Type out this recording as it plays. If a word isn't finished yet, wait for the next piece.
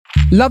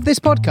Love this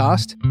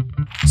podcast?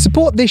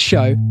 Support this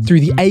show through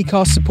the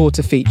Acast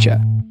supporter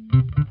feature.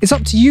 It's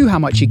up to you how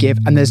much you give,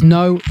 and there's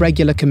no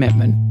regular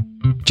commitment.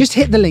 Just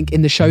hit the link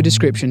in the show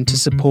description to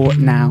support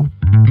now.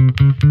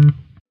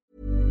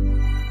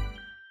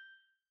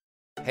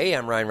 Hey,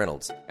 I'm Ryan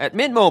Reynolds. At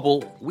Mint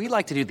Mobile, we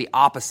like to do the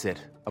opposite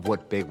of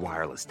what Big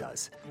Wireless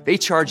does. They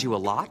charge you a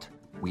lot,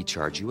 we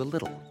charge you a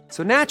little.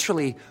 So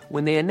naturally,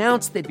 when they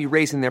announced they'd be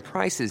raising their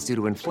prices due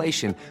to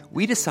inflation,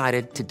 we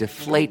decided to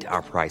deflate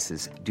our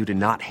prices due to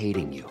not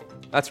hating you.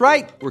 That's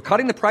right. We're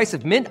cutting the price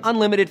of Mint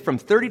Unlimited from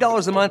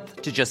 $30 a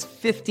month to just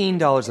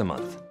 $15 a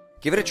month.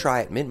 Give it a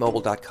try at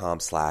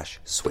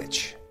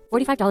mintmobile.com/switch.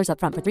 $45 up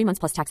front for 3 months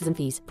plus taxes and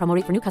fees. Promo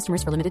rate for new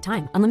customers for limited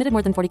time. Unlimited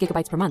more than 40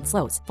 gigabytes per month.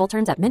 Slows full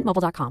terms at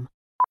mintmobile.com.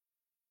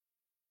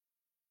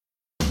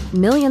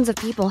 Millions of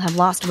people have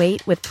lost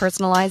weight with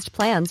personalized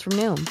plans from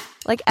Noom.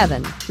 Like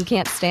Evan, who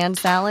can't stand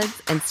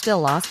salads and still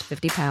lost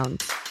 50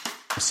 pounds.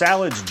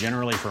 Salads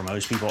generally for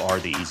most people are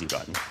the easy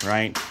button,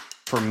 right?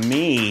 For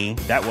me,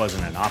 that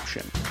wasn't an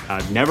option.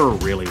 I never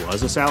really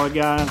was a salad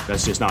guy.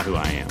 That's just not who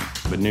I am.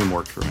 But Noom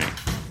worked for me.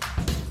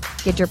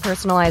 Get your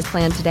personalized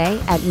plan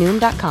today at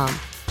Noom.com.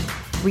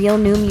 Real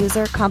Noom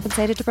user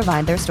compensated to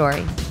provide their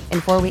story.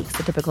 In 4 weeks,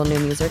 the typical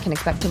Noom user can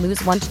expect to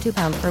lose 1 to 2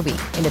 pounds per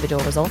week.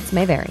 Individual results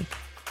may vary.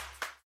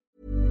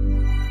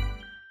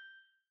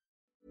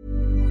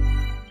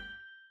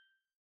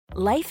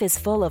 Life is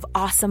full of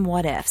awesome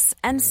what-ifs,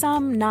 and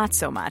some not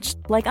so much,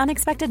 like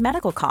unexpected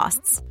medical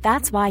costs.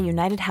 That's why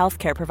United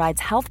Healthcare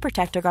provides Health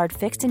Protector Guard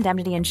fixed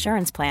indemnity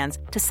insurance plans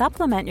to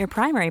supplement your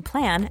primary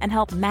plan and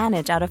help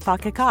manage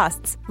out-of-pocket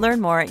costs.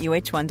 Learn more at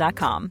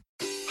uh1.com.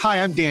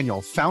 Hi, I'm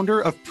Daniel, founder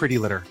of Pretty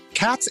Litter.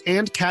 Cats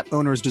and cat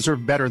owners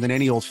deserve better than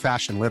any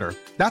old-fashioned litter.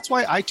 That's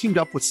why I teamed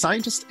up with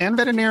scientists and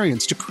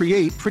veterinarians to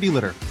create Pretty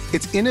Litter.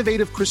 Its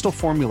innovative crystal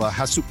formula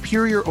has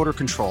superior odor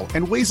control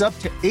and weighs up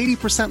to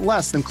 80%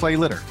 less than clay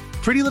litter.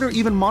 Pretty Litter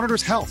even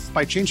monitors health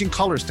by changing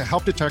colors to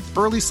help detect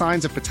early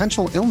signs of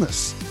potential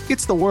illness.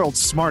 It's the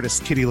world's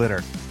smartest kitty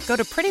litter. Go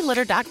to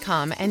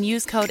prettylitter.com and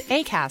use code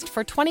ACAST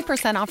for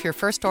 20% off your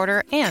first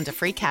order and a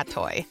free cat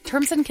toy.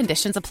 Terms and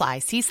conditions apply.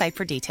 See site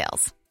for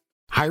details.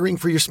 Hiring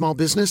for your small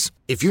business?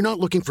 If you're not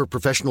looking for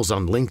professionals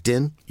on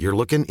LinkedIn, you're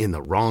looking in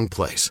the wrong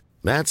place.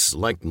 That's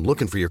like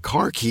looking for your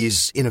car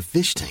keys in a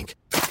fish tank.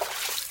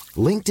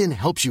 LinkedIn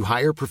helps you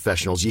hire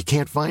professionals you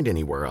can't find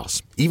anywhere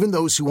else, even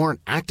those who aren't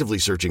actively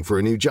searching for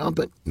a new job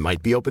but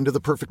might be open to the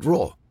perfect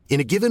role. In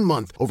a given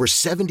month, over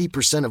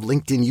 70% of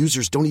LinkedIn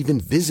users don't even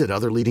visit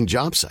other leading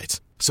job sites.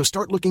 So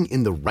start looking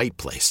in the right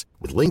place.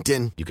 With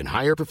LinkedIn, you can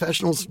hire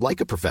professionals like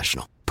a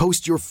professional.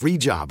 Post your free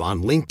job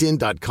on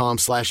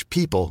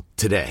linkedin.com/people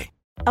today.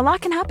 A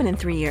lot can happen in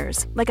 3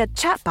 years, like a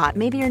chatbot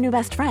may be your new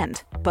best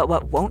friend. But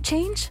what won't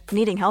change?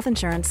 Needing health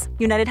insurance.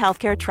 United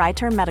Healthcare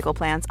Tri-Term Medical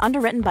Plans,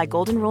 underwritten by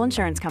Golden Rule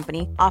Insurance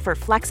Company, offer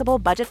flexible,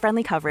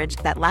 budget-friendly coverage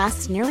that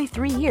lasts nearly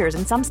 3 years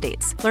in some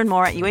states. Learn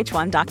more at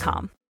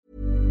uh1.com.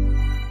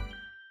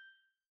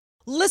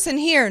 Listen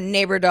here,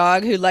 neighbor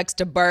dog who likes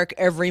to bark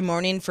every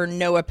morning for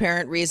no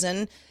apparent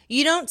reason.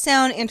 You don't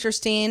sound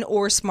interesting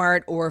or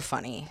smart or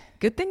funny.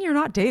 Good thing you're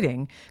not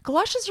dating.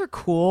 Galoshes are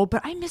cool,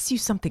 but I miss you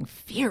something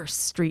fierce.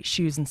 Street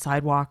shoes and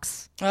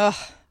sidewalks. Ugh,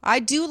 I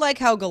do like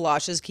how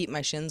galoshes keep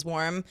my shins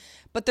warm,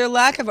 but their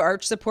lack of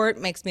arch support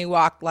makes me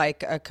walk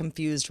like a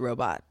confused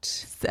robot.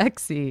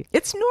 Sexy.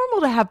 It's normal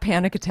to have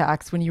panic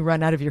attacks when you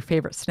run out of your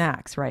favorite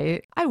snacks,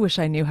 right? I wish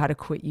I knew how to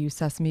quit you,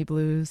 Sesame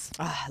Blues.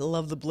 I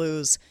love the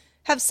blues.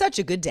 Have such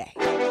a good day.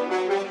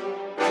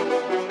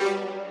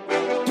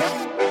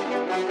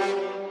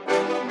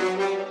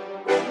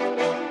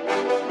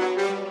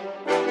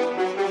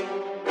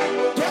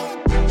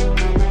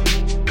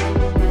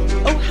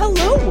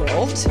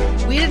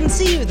 We didn't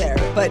see you there,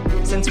 but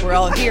since we're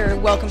all here,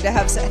 welcome to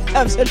have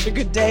such a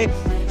good day.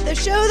 The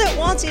show that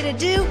wants you to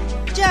do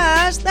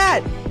just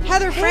that.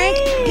 Heather Frank,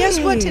 guess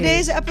what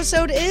today's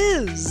episode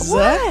is?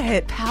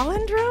 What?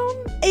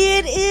 Palindrome?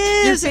 It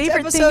is. Your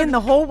favorite thing in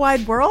the whole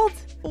wide world?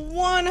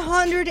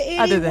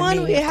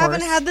 181. We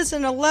haven't had this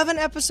in 11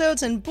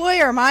 episodes, and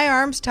boy, are my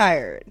arms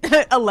tired.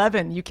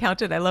 11. You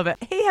counted. I love it.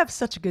 Hey, Have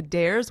Such a Good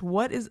Dayers.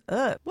 What is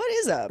up? What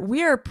is up?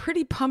 We are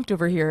pretty pumped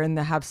over here in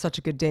the Have Such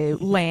a Good Day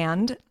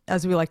land,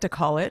 as we like to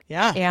call it.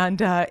 Yeah. And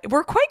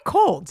we're quite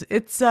cold.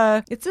 It's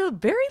a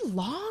very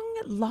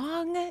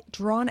long,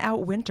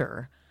 drawn-out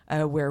winter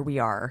where we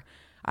are.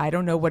 I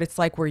don't know what it's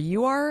like where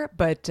you are,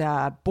 but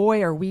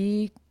boy, are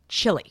we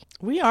chilly.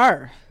 We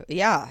are,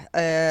 yeah.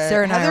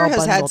 Sarah and Heather I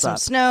has had some up.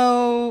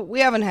 snow. We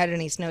haven't had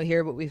any snow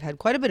here, but we've had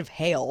quite a bit of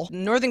hail.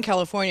 Northern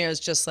California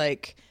is just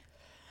like,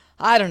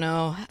 I don't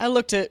know. I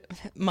looked at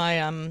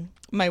my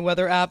my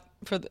weather app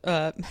for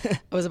I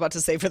was about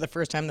to say for the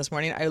first time this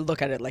morning. I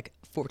look at it like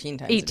 14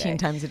 times 18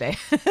 times a day.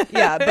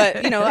 Yeah,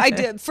 but I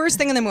did first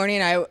thing in the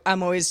morning.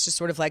 I'm always just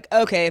sort of like,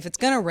 okay, if it's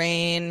gonna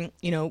rain,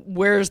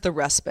 where's the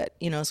respite?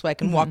 So I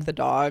can walk the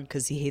dog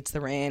because he hates the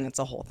rain. It's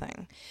a whole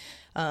thing.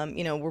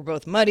 We're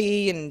both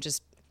muddy and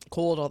just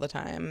cold all the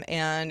time.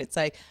 And it's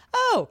like,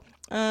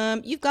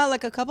 you've got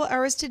like a couple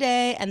hours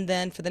today, and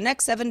then for the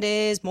next 7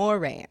 days, more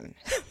rain.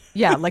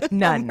 Yeah, like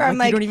none. I'm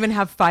Like, you don't even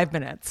have 5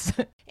 minutes.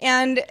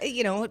 And,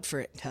 you know,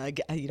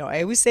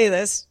 I always say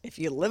this, if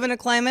you live in a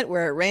climate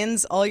where it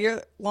rains all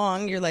year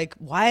long, you're like,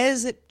 why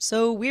is it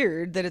so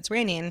weird that it's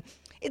raining?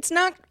 It's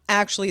not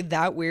actually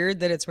that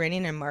weird that it's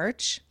raining in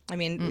March. I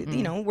mean,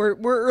 you know, we're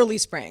early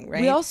spring,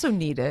 right? We also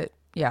need it.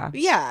 Yeah.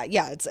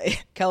 Yeah. It's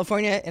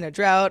California in a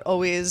drought,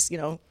 always, you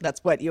know,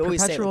 that's what you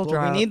always Perpetual say. Like,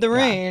 well, drought. we need the Yeah.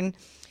 rain.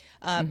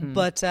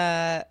 But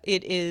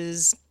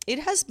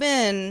it's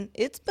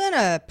been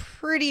a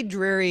pretty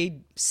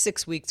dreary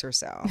 6 weeks or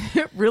so.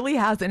 It really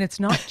has. And it's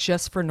not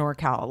just for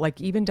NorCal.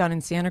 Like even down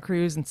in Santa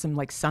Cruz and some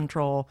like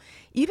central,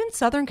 even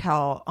Southern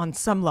Cal on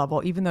some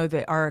level, even though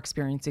they are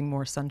experiencing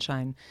more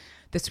sunshine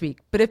this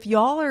week. But if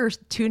y'all are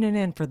tuning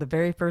in for the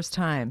very first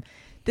time,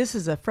 this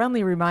is a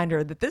friendly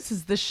reminder that this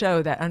is the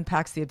show that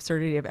unpacks the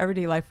absurdity of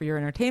everyday life for your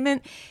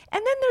entertainment.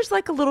 And then there's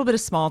like a little bit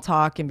of small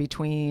talk in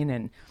between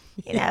and,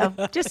 you know,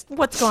 just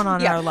what's going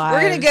on in our lives.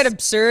 We're going to get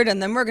absurd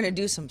and then we're going to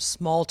do some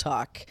small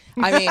talk.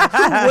 I mean,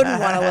 who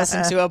wouldn't want to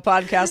listen to a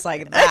podcast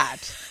like that?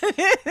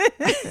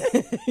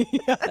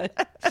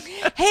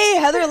 Hey,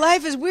 Heather,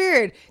 life is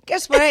weird.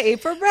 Guess what I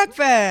ate for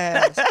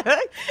breakfast?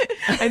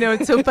 I know,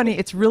 it's so funny.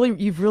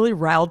 You've really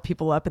riled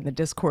people up in the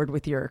Discord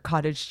with your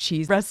cottage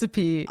cheese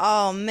recipe.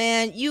 Oh,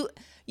 man.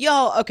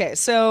 Y'all, okay,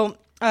 so...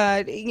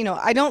 you know,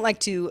 I don't like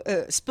to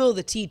spill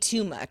the tea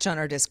too much on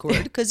our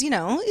Discord because, you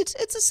know,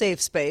 it's a safe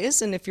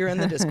space. And if you're in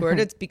the Discord,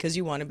 it's because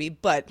you want to be.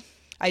 But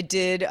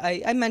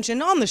I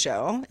mentioned on the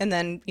show, and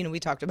then, you know, we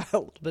talked about a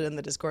little bit in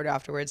the Discord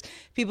afterwards,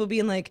 people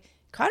being like,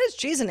 cottage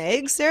cheese and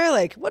eggs, Sarah?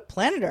 Like, what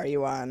planet are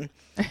you on?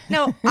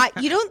 No,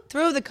 you don't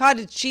throw the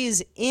cottage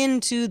cheese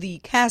into the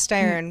cast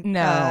iron,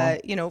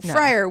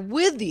 fryer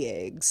with the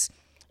eggs.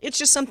 It's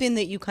just something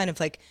that you kind of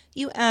like,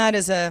 you add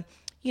as a,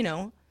 you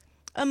know,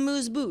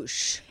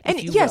 amuse-bouche.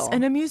 And yes,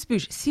 an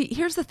amuse-bouche. See,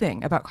 here's the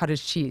thing about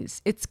cottage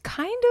cheese. It's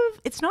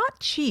not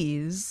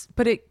cheese,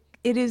 but it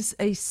is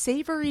a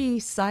savory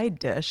side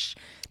dish.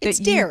 It's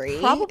dairy.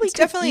 Probably it's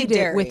definitely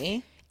dairy.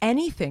 With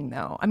anything,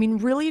 though. I mean,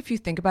 really, if you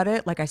think about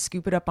it, like I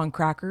scoop it up on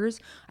crackers,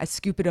 I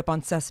scoop it up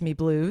on Sesame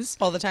Blues.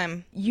 All the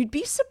time. You'd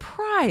be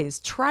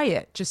surprised. Try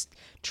it. Just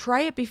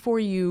try it before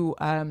you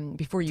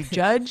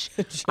judge.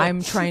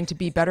 I'm trying to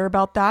be better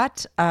about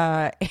that.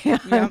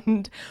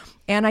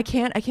 And I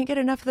can't get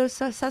enough of those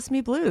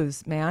Sesame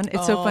Blues, man.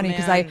 It's so funny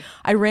because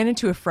I ran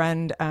into a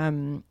friend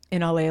in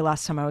LA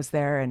last time I was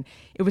there, and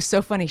it was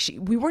so funny.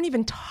 We weren't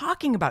even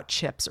talking about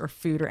chips or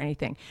food or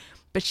anything,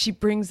 but she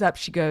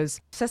goes,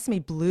 Sesame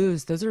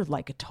Blues, those are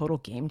like a total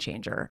game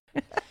changer.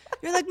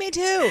 You're like, me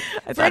too.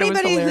 For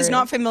anybody who's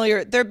not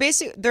familiar, they're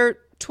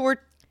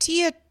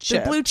tortilla chips.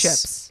 They're blue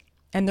chips.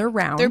 And they're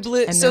round. They're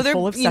blue, and so they're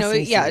full of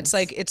sesame seeds.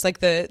 it's like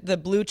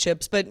the blue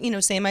chips, but you know,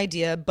 same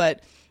idea.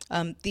 But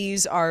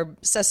these are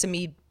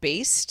sesame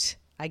based,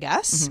 I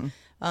guess.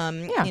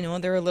 Mm-hmm. You know,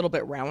 they're a little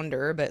bit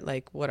rounder, but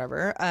like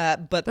whatever.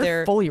 But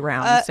they're fully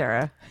round,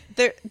 Sarah.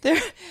 They're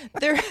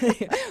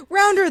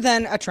rounder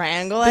than a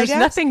triangle. There's I guess.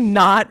 nothing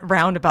not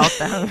round about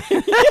them.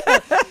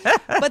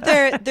 But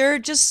they're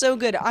just so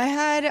good. I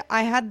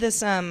had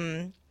this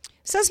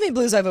Sesame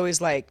Blues I've always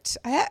liked.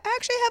 I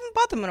actually haven't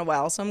bought them in a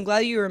while, so I'm glad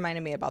you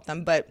reminded me about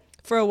them. But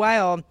for a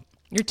while,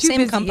 you're too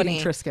busy eating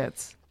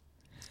Triscuits.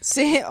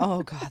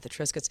 Oh God, the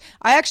Triscuits!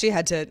 I actually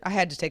had to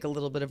take a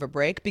little bit of a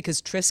break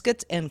because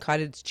Triscuits and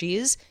cottage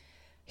cheese.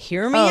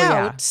 Hear me out.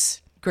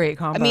 Yeah. Great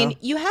combo. I mean,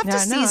 you have to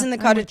season the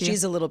cottage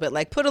cheese a little bit,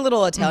 like put a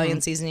little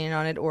Italian seasoning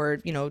on it, or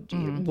you know,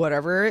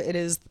 whatever it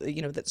is,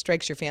 you know, that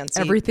strikes your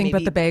fancy. Everything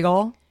but the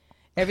bagel.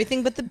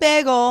 Everything but the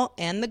bagel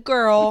and the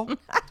girl.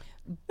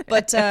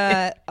 But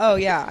oh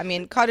yeah, I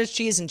mean, cottage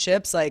cheese and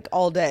chips like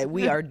all day.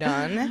 We are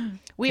done.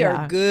 We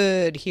are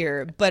good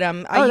here. But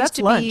I used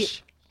to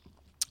lunch.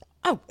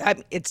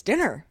 It's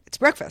dinner. It's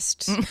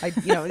breakfast.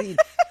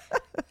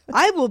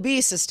 I will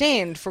be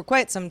sustained for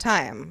quite some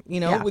time, you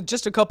know, with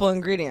just a couple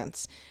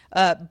ingredients.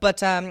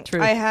 But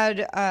I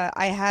had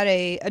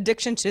a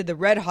addiction to the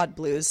Red Hot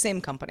Blues,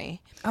 same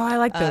company. Oh, I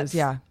like those.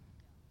 Yeah,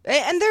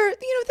 and they're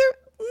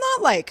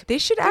not like they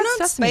should add they're not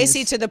sesames.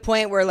 Spicy to the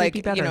point where like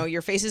you know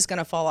your face is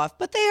gonna fall off,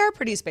 but they are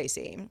pretty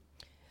spicy.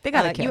 They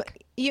got a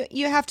kick.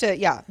 You have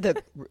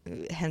to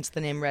hence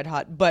the name Red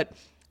Hot. But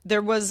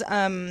there was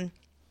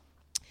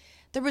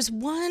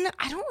one,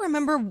 I don't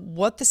remember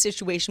what the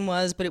situation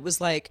was, but it was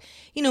like,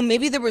 you know,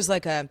 maybe there was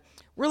like a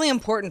really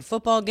important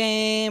football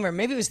game, or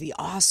maybe it was the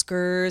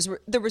Oscars.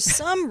 There was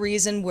some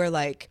reason where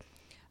like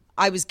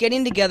I was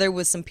getting together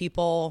with some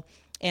people,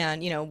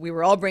 and you know, we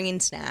were all bringing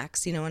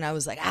snacks, you know, and I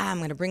was like, I'm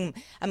gonna bring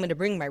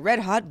my Red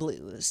Hot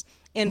Blues,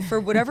 and for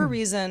whatever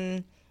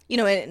reason, you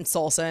know, and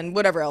salsa and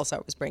whatever else I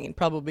was bringing,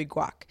 probably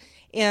guac,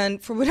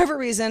 and for whatever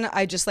reason,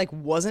 I just like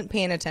wasn't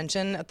paying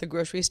attention at the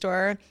grocery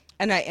store.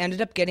 And I ended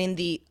up getting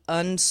the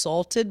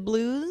unsalted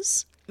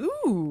blues.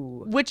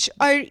 Ooh. Which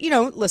are, you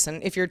know,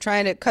 listen, if you're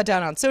trying to cut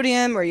down on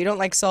sodium or you don't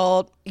like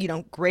salt, you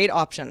know, great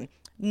option.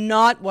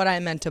 Not what I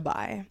meant to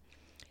buy.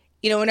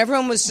 You know, and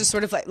everyone was just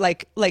sort of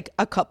like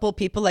a couple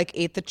people like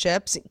ate the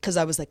chips because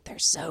I was like, they're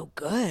so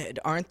good,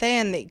 aren't they?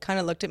 And they kind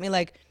of looked at me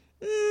like,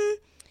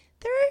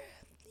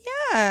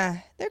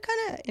 they're kind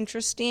of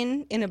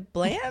interesting in a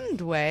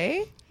bland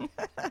way.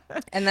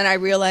 And then I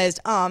realized,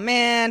 oh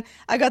man,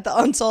 I got the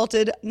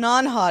unsalted,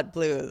 non-hot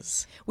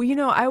blues. Well, you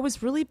know, I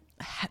was really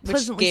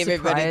pleasantly gave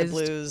everybody the surprised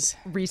blues,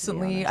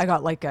 recently. I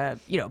got like a,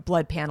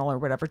 blood panel or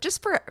whatever,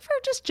 just for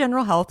just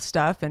general health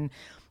stuff. And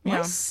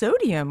my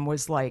sodium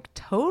was like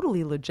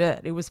totally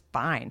legit. It was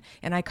fine.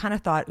 And I kind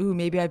of thought, ooh,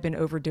 maybe I've been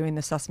overdoing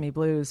the sesame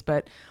blues,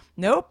 but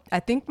nope. I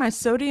think my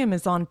sodium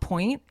is on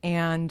point.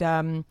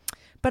 And,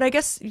 but I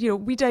guess,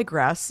 we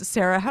digress.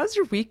 Sarah, how's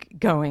your week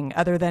going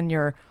other than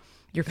your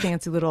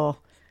fancy little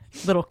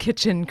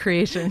kitchen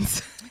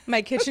creations?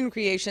 My kitchen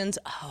creations.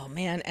 Oh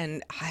man.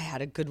 And I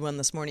had a good one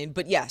this morning,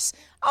 but yes,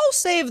 I'll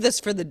save this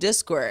for the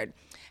Discord.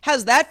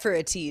 How's that for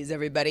a tease,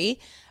 everybody?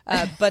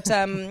 It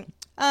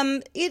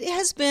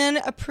has been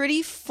a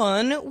pretty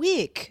fun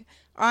week.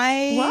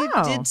 I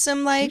did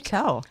some like... Do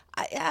tell.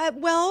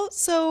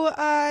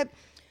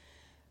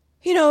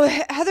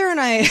 Heather and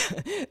I,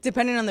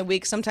 depending on the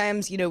week,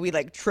 sometimes, we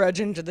like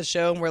trudge into the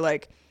show and we're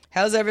like,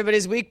 how's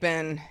everybody's week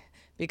been?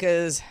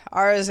 Because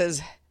ours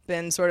has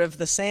been sort of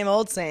the same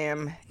old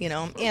same,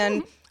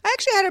 and I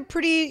actually had a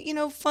pretty,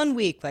 fun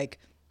week. Like,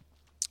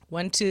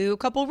 went to a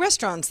couple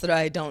restaurants that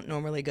I don't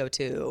normally go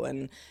to,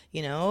 and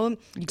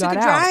took a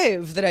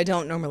drive that I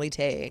don't normally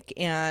take,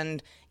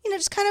 and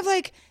just kind of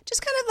like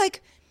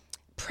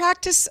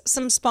practice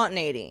some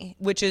spontaneity,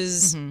 which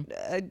is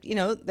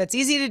that's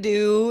easy to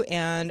do,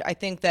 and I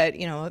think that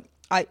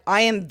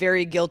I am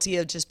very guilty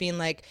of just being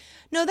like,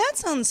 no, that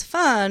sounds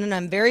fun, and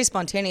I'm very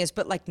spontaneous,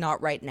 but like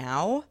not right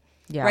now.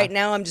 Yeah. Right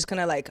now, I'm just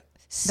gonna like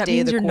stay that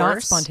means the you're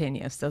course. Not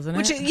spontaneous, doesn't it?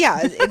 Which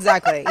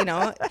exactly.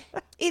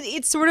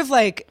 It's sort of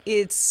like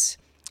it's.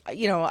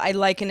 I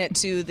liken it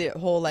to the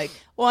whole like,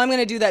 well, I'm going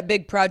to do that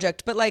big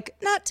project, but like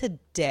not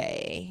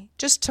today,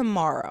 just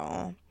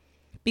tomorrow.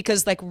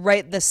 Because like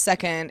right this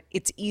second,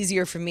 it's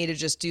easier for me to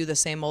just do the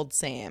same old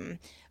same.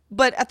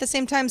 But at the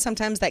same time,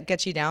 sometimes that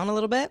gets you down a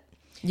little bit.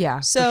 Yeah.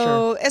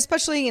 So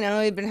especially,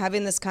 we've been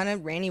having this kind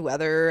of rainy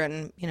weather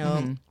and,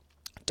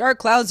 dark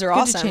clouds are Good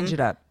awesome. to change it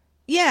up.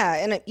 Yeah.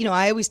 And,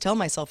 I always tell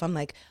myself, I'm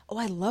like, oh,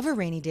 I love a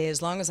rainy day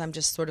as long as I'm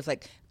just sort of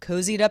like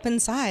cozied up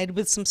inside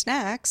with some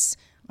snacks.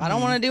 I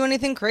don't want to do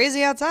anything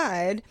crazy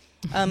outside.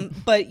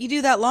 But you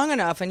do that long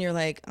enough and you're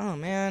like, oh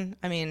man,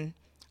 I mean,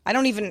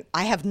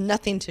 I have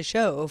nothing to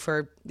show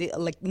for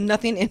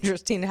nothing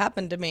interesting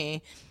happened to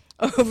me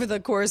over the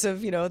course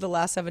of, the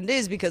last 7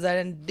 days because I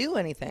didn't do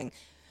anything.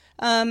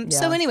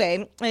 So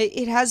anyway,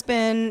 it's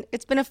been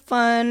a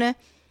fun,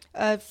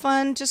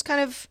 just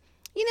kind of,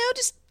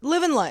 just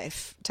living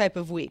life type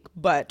of week,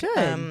 but,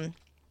 good.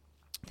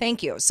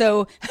 Thank you.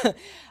 So,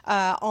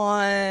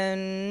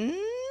 on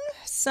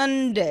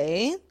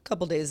Sunday, a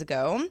couple days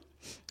ago,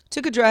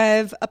 took a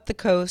drive up the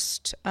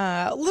coast,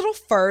 a little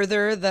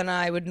farther than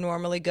I would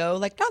normally go,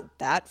 like not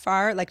that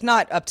far, like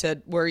not up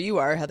to where you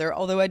are, Heather,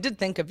 although I did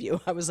think of you.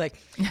 I was like,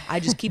 I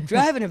just keep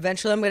driving.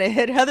 Eventually I'm going to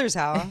hit Heather's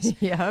house.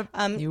 Yeah,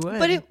 you would.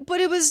 But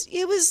it was,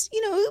 it was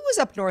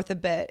up north a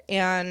bit.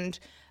 And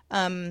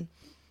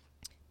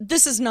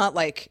this is not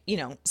like,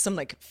 some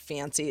like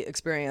fancy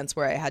experience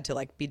where I had to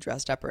like be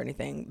dressed up or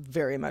anything.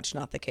 Very much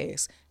not the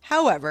case.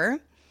 However,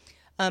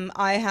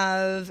 I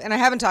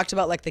haven't talked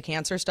about like the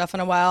cancer stuff in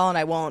a while, and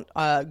I won't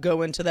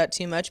go into that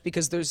too much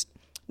because there's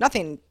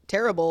nothing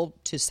terrible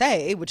to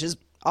say, which is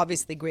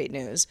obviously great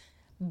news.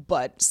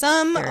 But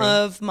some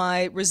of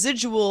my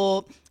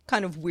residual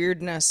kind of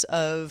weirdness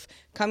of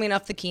coming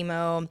off the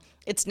chemo,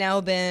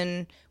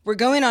 we're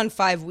going on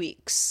 5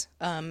 weeks,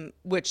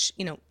 which,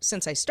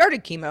 since I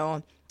started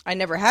chemo, I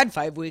never had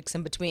 5 weeks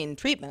in between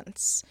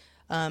treatments.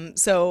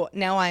 So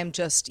now I'm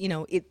just,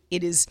 it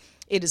is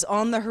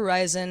on the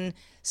horizon,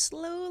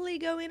 slowly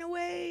going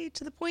away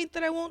to the point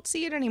that I won't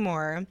see it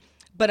anymore.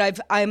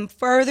 But I'm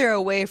farther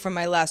away from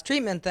my last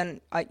treatment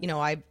than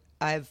I've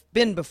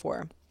been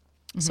before.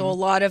 Mm-hmm. So a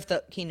lot of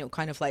the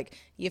kind of like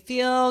you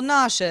feel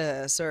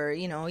nauseous or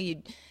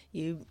you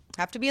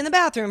have to be in the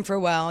bathroom for a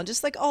while and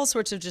just like all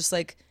sorts of just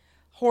like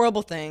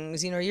horrible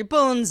things. Your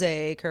bones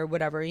ache or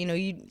whatever.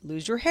 You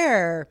lose your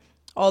hair,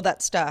 all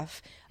that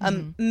stuff.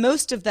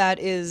 Most of that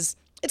it's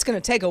going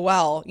to take a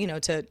while,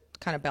 to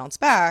kind of bounce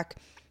back.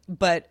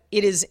 But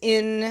it is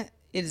in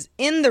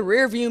the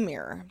rear view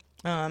mirror,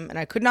 and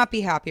I could not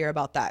be happier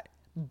about that.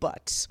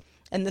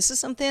 And this is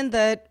something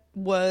that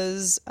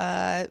was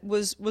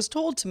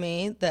told to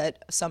me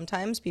that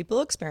sometimes people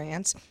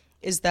experience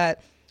is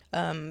that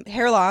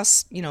hair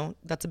loss.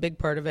 That's a big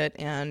part of it.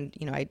 And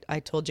I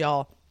told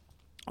y'all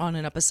on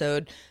an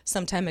episode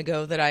some time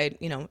ago that I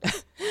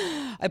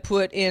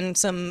put in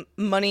some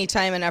money,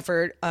 time, and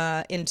effort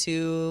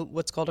into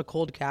what's called a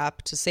cold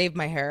cap to save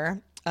my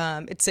hair.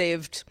 It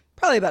saved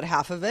probably about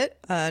half of it,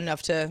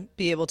 enough to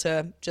be able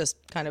to just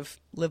kind of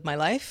live my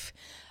life.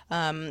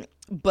 So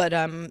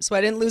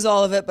I didn't lose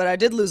all of it, but I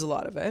did lose a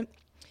lot of it.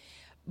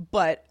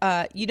 But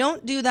you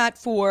don't do that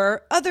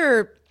for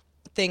other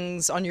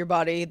things on your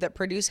body that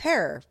produce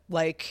hair,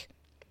 like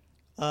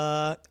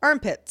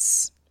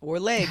armpits or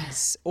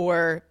legs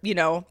or,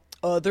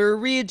 other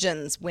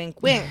regions,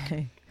 wink,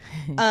 wink.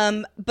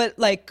 But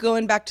like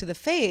going back to the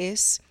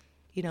face,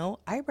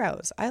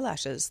 eyebrows,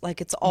 eyelashes,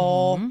 like it's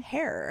all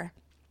hair.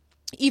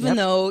 Even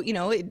though,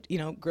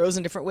 it grows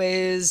in different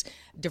ways,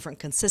 different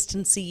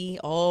consistency,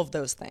 all of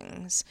those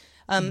things.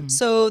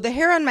 So the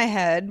hair on my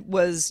head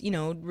was,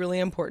 really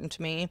important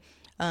to me.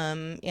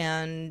 And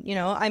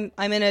I'm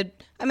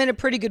in a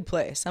pretty good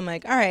place. I'm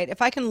like, all right,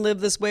 if I can live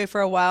this way for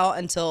a while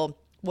until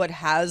what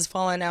has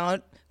fallen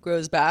out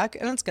grows back,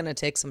 and it's going to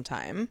take some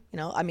time.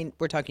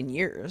 We're talking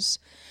years.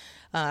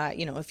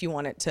 If you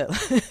want it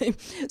to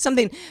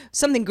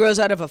something grows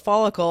out of a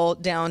follicle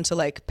down to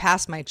like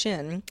past my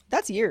chin,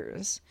 that's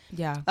years.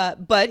 Yeah.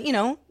 But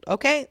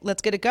okay,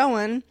 let's get it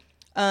going.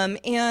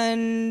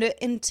 And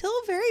until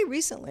very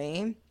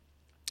recently,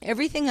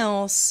 everything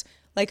else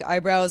like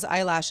eyebrows,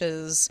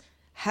 eyelashes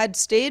had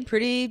stayed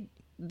pretty,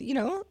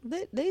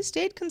 they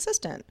stayed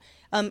consistent.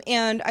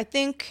 And I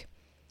think,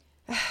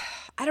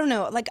 I don't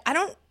know, like I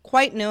don't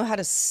quite know how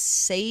to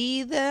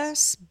say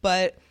this,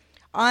 but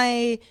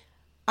I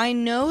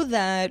know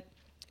that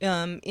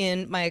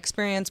in my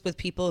experience with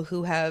people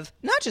who have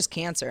not just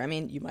cancer,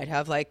 you might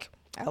have like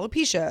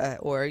alopecia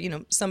or,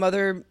 some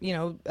other,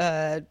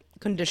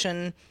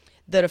 condition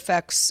that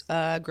affects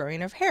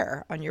growing of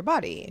hair on your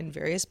body in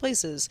various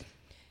places.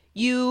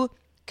 You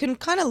can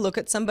kind of look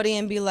at somebody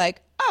and be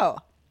like, oh,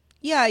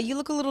 yeah, you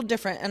look a little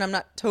different. And I'm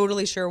not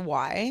totally sure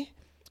why,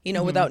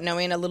 without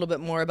knowing a little bit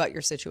more about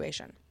your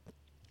situation.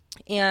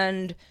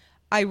 And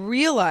I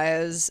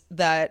realize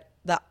that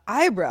the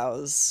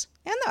eyebrows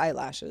and the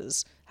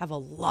eyelashes have a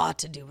lot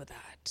to do with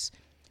that.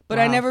 But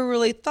I never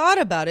really thought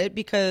about it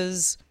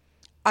because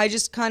I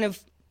just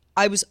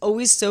I was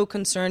always so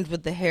concerned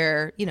with the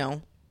hair,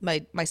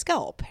 my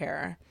scalp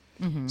hair.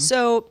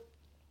 So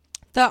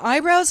the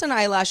eyebrows and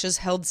eyelashes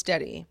held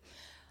steady.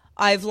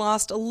 I've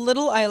lost a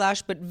little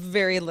eyelash, but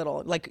very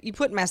little. Like you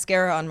put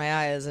mascara on my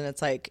eyes and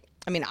it's like,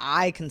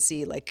 I can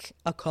see like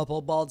a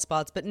couple bald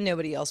spots, but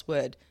nobody else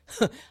would.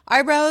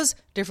 Eyebrows,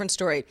 different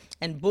story.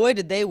 And boy,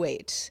 did they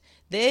wait.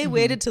 They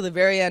waited till the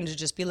very end to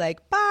just be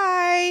like,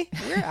 bye,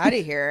 we're out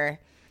of here.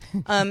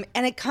 And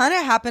it kind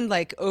of happened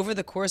like over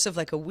the course of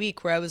like a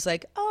week where I was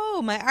like,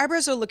 oh, my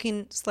eyebrows are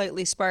looking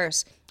slightly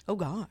sparse. Oh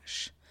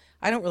gosh,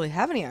 I don't really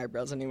have any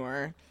eyebrows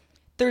anymore.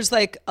 There's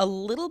like a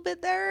little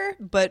bit there,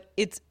 but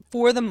it's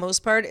for the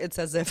most part, it's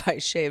as if I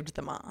shaved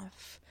them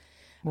off.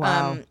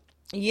 Wow.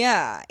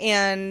 Yeah,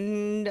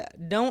 and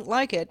don't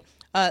like it.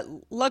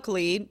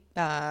 Luckily,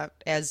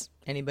 as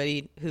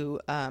anybody who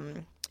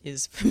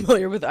is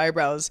familiar with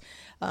eyebrows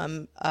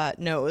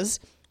knows,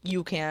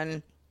 you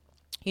can,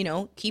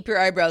 keep your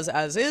eyebrows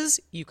as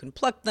is. You can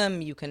pluck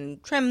them, you can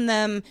trim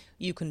them,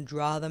 you can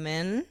draw them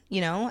in,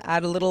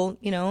 add a little,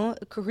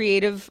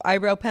 creative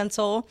eyebrow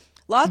pencil.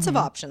 Lots of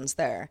options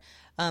there.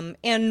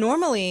 And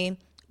normally,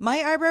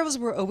 my eyebrows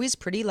were always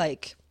pretty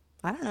like,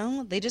 I don't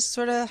know, they just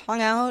sort of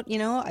hung out,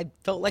 I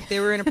felt like they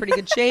were in a pretty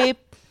good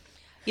shape.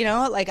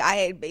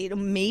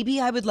 Maybe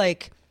I would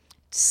like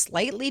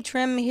slightly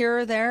trim here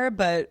or there,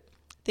 but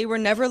they were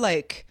never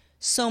like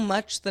so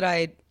much that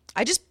I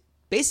just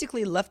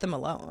basically left them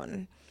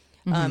alone,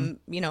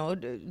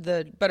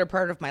 the better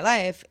part of my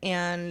life.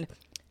 And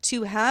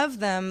to have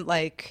them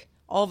like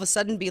all of a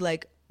sudden be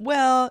like,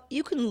 well,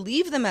 you can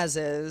leave them as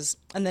is.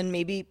 And then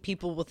maybe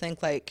people will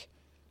think like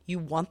you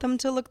want them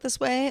to look this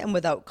way and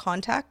without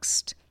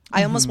context.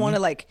 I almost want to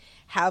like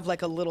have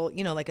like a little,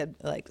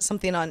 like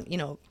something on,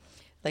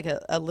 like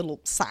a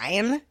little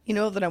sign,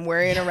 that I'm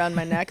wearing around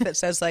my neck that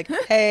says like,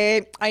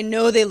 hey, I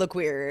know they look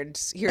weird.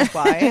 Here's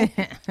why.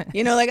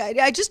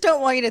 I just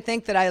don't want you to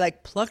think that I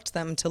like plucked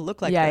them to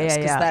look like this.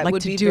 Yeah. That like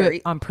would to be do very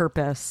it on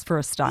purpose for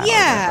a style.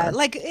 Yeah.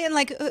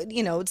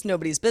 It's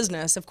nobody's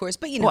business, of course.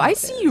 But well, I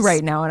see you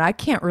right now and I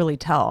can't really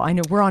tell. I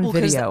know we're on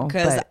video.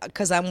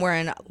 Because I'm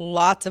wearing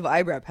lots of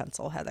eyebrow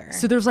pencil, Heather.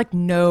 So there's like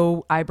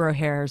no eyebrow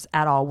hairs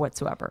at all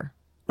whatsoever.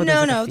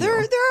 No, there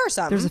are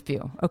some. There's a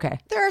few. Okay.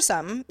 There are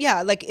some.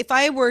 Yeah, like if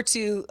I were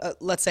to,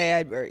 let's say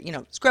I'd,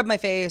 scrub my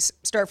face,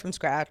 start from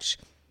scratch,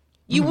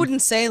 you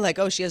wouldn't say like,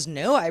 oh, she has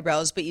no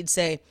eyebrows, but you'd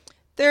say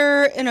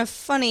they're in a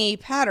funny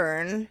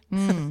pattern.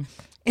 And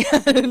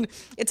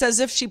it's as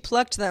if she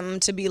plucked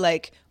them to be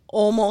like,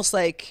 almost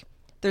like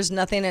there's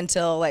nothing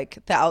until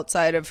like the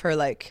outside of her,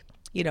 like,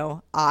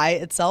 eye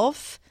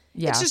itself.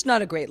 Yeah. It's just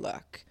not a great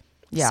look.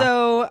 Yeah.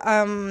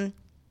 So,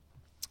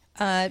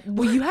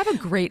 well, you have a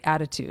great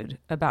attitude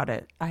about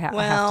it. I have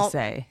to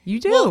say, you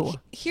do. Well,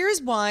 here's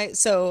why.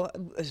 So,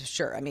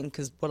 sure.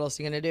 Because what else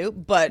are you gonna do?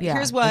 But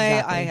here's why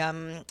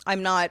exactly.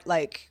 I'm not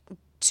like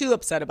too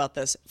upset about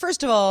this.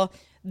 First of all,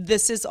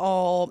 this is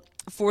all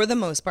for the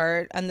most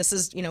part, and this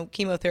is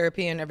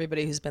chemotherapy, and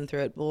everybody who's been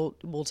through it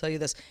will tell you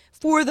this.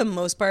 For the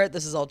most part,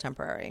 this is all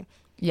temporary.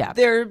 Yeah.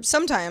 There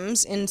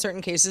sometimes, in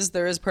certain cases,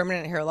 there is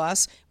permanent hair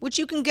loss, which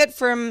you can get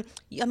from,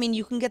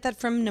 you can get that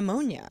from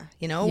pneumonia,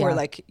 where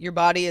like your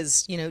body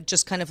is,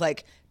 just kind of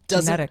like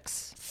doesn't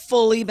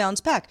fully bounce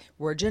back.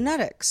 Or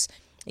genetics,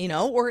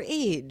 or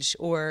age,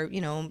 or,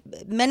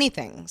 many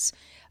things.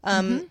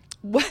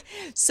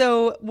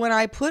 So when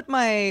I put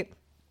my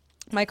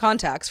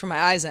contacts for my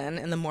eyes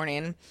in the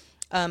morning,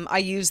 I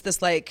use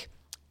this like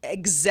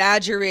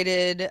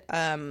exaggerated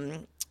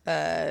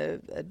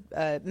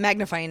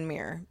magnifying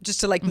mirror just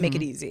to like make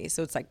it easy.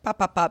 So it's like pop,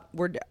 pop, pop,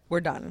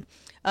 we're done.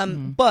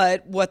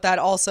 But what that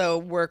also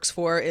works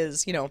for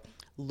is,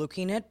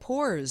 looking at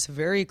pores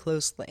very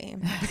closely.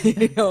 If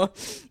you feel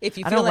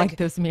I don't like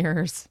those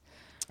mirrors.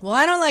 Well,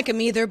 I don't like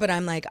them either, but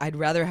I'm like, I'd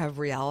rather have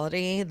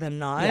reality than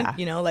not,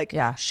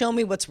 show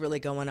me what's really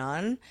going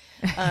on.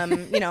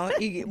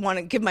 You want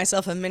to give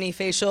myself a mini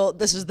facial.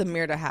 This is the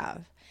mirror to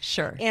have.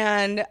 Sure.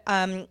 And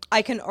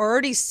I can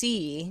already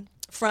see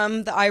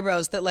from the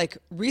eyebrows that like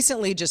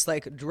recently just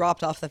like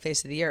dropped off the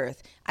face of the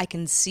earth. I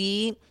can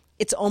see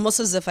it's almost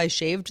as if I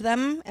shaved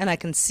them, and I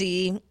can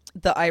see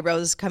the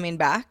eyebrows coming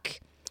back.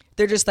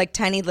 They're just like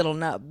tiny little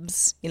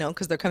nubs,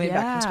 because they're coming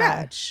back from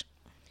scratch,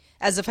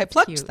 as if I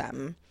plucked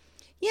them.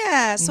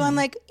 Yeah. So I'm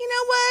like, you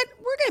know what?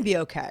 We're going to be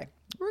okay.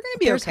 We're going to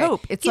be There's okay.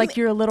 hope. It's like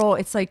you're a little,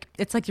 it's like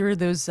you're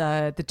those,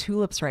 the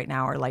tulips right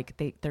now are like,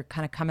 they're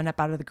kind of coming up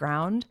out of the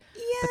ground,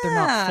 but they're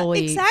not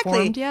fully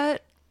formed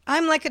yet.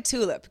 I'm like a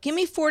tulip. Give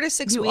me 4 to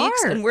 6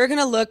 weeks and we're going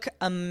to look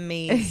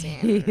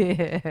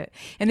amazing.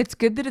 And it's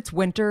good that it's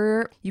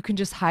winter. You can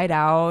just hide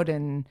out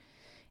and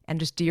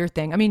just do your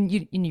thing. I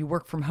mean, you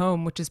work from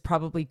home, which is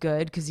probably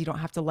good because you don't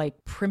have to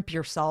like primp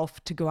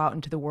yourself to go out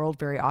into the world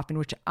very often,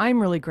 which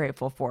I'm really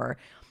grateful for.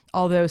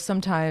 Although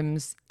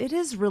sometimes it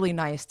is really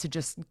nice to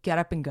just get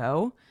up and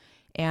go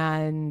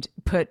and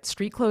put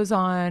street clothes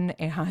on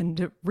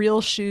and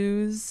real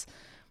shoes,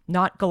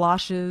 not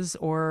galoshes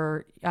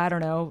or, I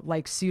don't know,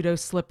 like pseudo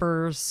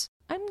slippers.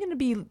 I'm going to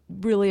be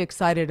really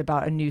excited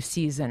about a new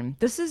season.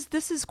 This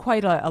is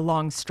quite a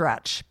long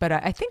stretch, but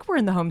I think we're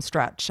in the home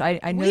stretch. I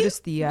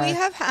noticed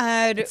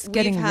it's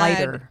getting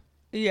lighter.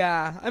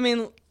 Yeah. I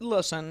mean,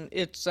 listen,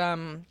 it's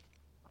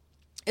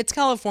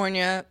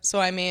California, so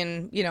I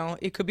mean,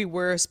 it could be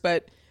worse,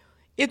 but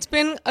it's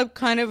been a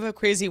kind of a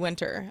crazy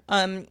winter.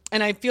 And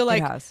I feel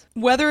like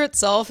weather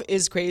itself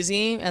is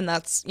crazy, and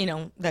that's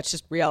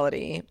just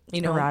reality.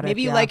 Erratic,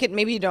 maybe you like it,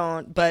 maybe you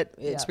don't, but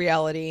it's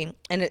reality,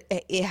 and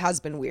it has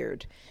been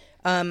weird.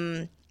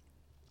 But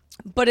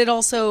it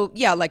also,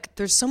 like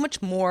there's so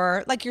much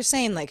more, like you're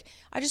saying, like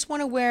I just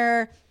want to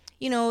wear,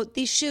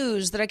 these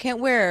shoes that I can't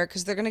wear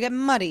because they're going to get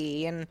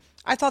muddy. And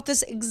I thought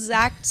this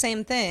exact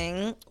same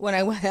thing when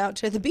I went out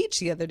to the beach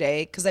the other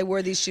day because I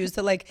wore these shoes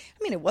that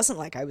it wasn't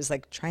like I was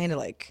like trying to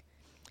like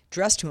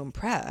dress to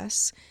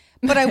impress,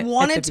 but I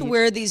wanted to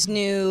wear these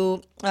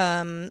new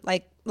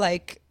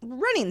like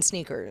running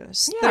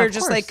sneakers that are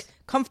just like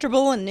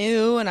comfortable and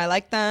new, and I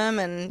like them,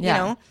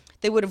 and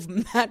they would have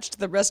matched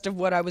the rest of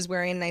what I was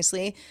wearing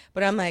nicely,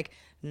 but I'm like,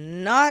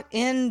 not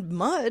in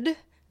mud.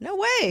 No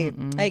way.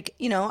 Mm-mm. Like,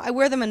 I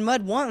wear them in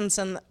mud once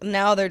and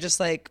now they're just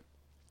like,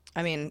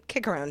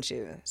 kick around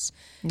shoes.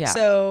 Yeah.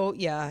 So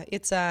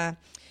it's the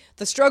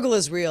struggle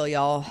is real,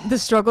 y'all. The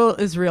struggle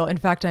is real. In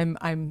fact,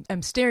 I'm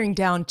staring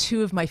down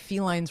 2 of my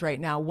felines right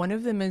now. One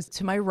of them is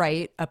to my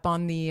right up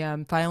on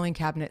the filing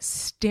cabinet,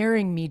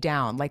 staring me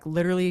down, like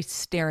literally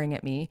staring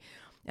at me.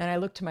 And I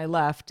look to my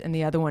left and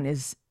the other one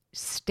is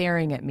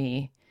staring at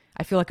me.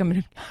 I feel like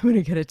I'm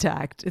gonna get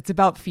attacked. It's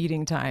about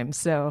feeding time.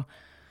 So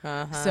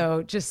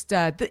So just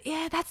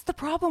that's the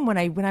problem when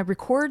I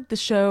record the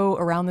show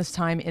around this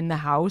time in the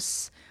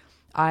house.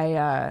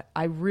 I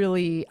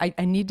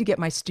need to get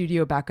my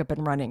studio back up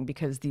and running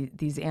because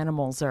these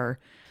animals are.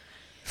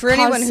 For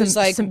anyone who's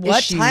like,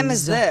 what time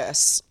is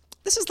this?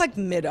 This is like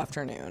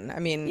mid-afternoon. I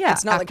mean,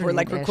 it's not like we're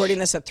like recording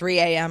this at 3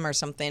 a.m. or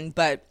something,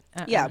 but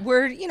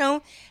we're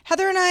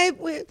Heather and I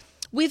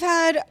we've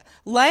had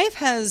life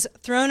has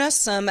thrown us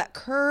some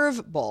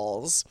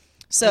curveballs.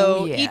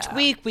 So each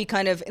week we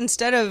kind of,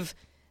 instead of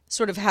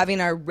sort of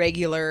having our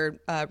regular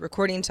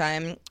recording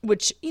time,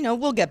 which,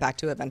 we'll get back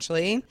to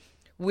eventually.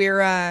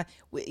 We're,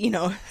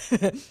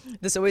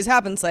 this always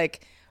happens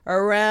like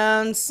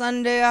around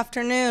Sunday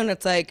afternoon.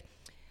 It's like,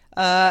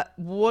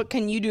 what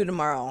can you do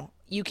tomorrow?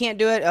 You can't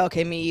do it?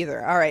 Okay, me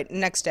either. All right,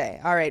 next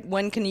day. All right,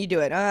 when can you do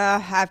it? I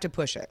have to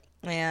push it.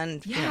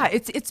 And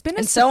it's been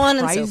a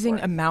surprising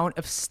amount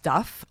of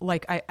stuff.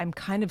 Like I'm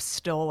kind of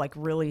still like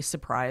really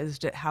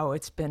surprised at how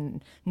it's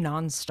been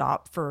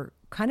nonstop for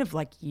kind of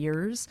like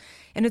years.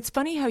 And it's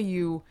funny how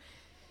you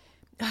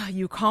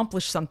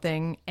accomplish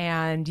something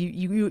and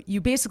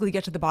you basically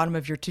get to the bottom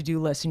of your to-do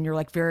list and you're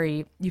like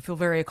you feel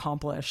very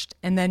accomplished.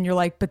 And then you're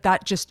like, but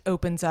that just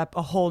opens up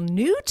a whole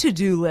new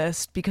to-do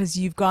list because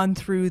you've gone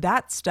through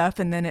that stuff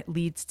and then it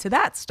leads to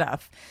that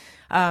stuff.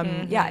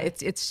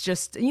 It's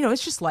just,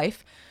 it's just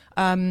life.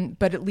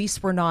 But at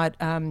least we're not,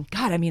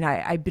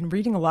 I've been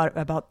reading a lot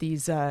about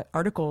these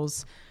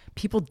articles,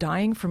 people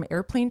dying from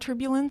airplane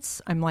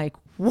turbulence. I'm like,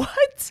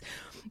 what?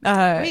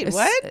 Wait,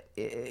 what?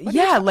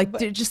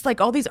 Just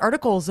like all these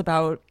articles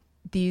about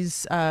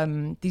these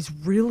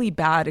really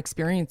bad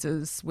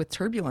experiences with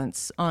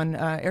turbulence on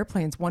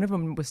airplanes. One of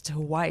them was to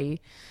Hawaii,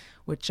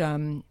 which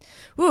don't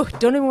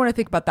even want to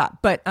think about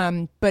that.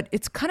 But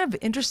it's kind of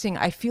interesting.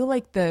 I feel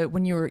like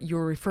when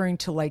you're referring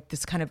to like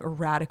this kind of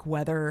erratic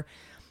weather,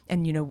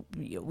 and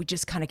we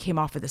just kind of came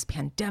off of this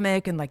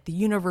pandemic, and like the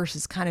universe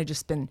has kind of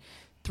just been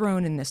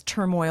thrown in this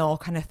turmoil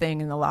kind of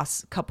thing in the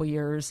last couple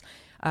years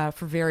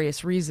for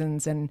various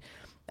reasons. And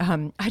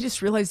I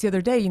just realized the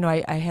other day,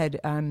 I had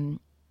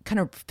kind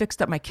of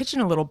fixed up my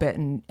kitchen a little bit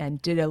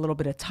and did a little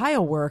bit of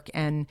tile work,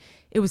 and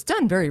it was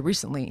done very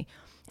recently.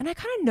 And I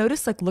kind of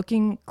noticed, like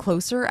looking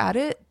closer at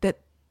it, that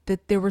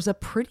there was a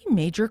pretty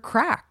major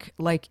crack,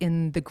 like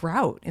in the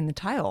grout in the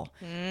tile,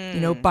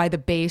 by the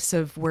base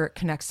of where it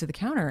connects to the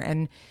counter.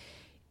 And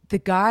the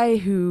guy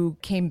who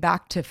came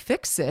back to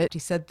fix it, he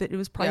said that it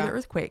was part of the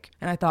earthquake.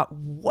 And I thought,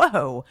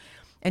 whoa.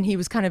 And he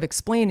was kind of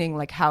explaining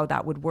like how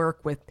that would work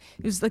it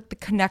was like the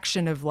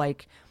connection of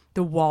like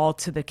the wall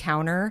to the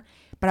counter.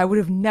 But I would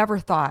have never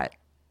thought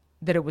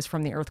that it was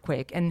from the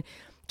earthquake. And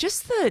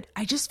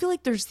I just feel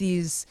like there's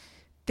these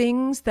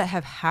things that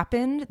have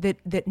happened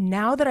that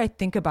now that I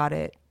think about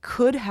it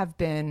could have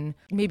been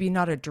maybe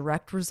not a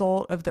direct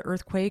result of the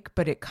earthquake,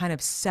 but it kind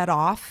of set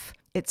off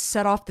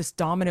this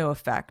domino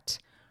effect.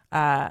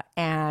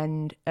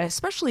 And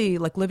especially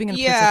like living in a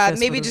place like this,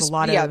 maybe where there's just a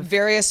lot of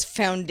various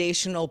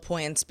foundational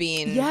points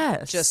being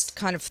just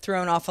kind of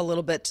thrown off a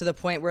little bit to the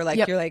point where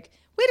like you're like,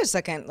 wait a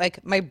second,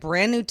 like my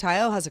brand new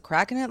tile has a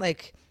crack in it.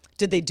 Like,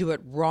 did they do it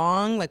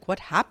wrong? Like, what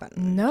happened?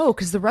 No,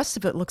 because the rest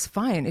of it looks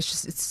fine.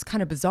 It's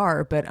kind of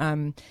bizarre, but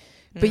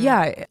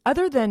yeah,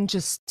 other than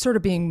just sort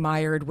of being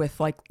mired with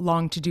like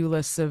long to-do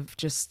lists of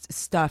just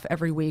stuff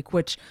every week,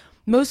 which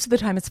most of the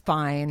time it's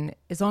fine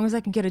as long as I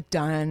can get it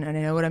done and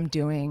I know what I'm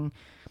doing.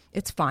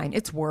 It's fine.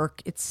 It's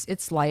work.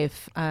 It's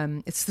life.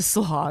 It's the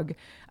slog.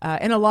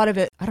 And a lot of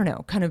it, I don't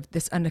know, kind of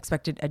this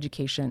unexpected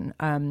education.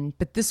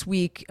 But this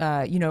week,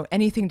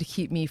 anything to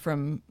keep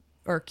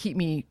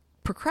me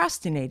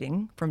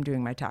procrastinating from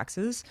doing my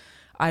taxes,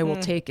 I will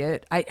take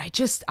it. I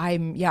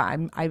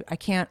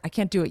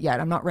can't do it yet.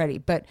 I'm not ready,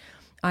 but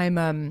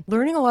I'm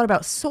learning a lot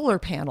about solar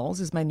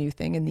panels is my new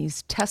thing. And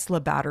these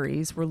Tesla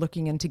batteries, we're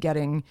looking into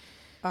getting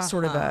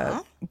sort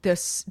of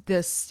this,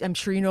 I'm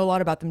sure you know a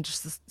lot about them,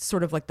 just this,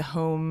 sort of like the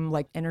home,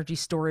 like energy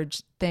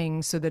storage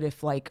thing, so that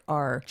if like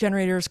our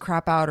generators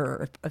crap out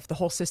or if the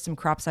whole system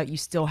craps out, you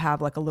still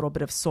have like a little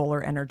bit of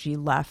solar energy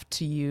left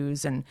to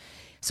use. And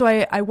so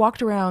I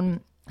walked around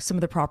some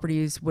of the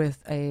properties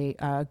with a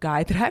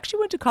guy that I actually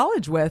went to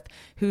college with,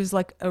 who's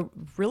like a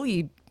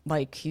really,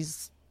 like,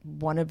 he's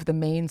one of the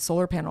main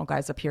solar panel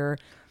guys up here.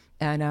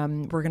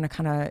 And we're going to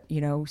kind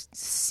of,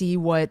 see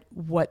what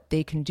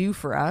they can do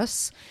for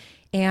us.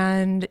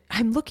 And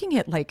I'm looking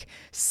at like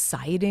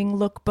siding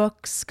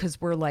lookbooks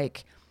because we're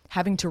like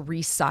having to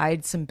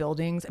reside some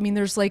buildings. I mean,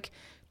 there's like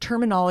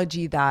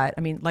terminology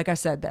that, like I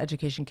said, the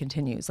education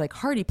continues, like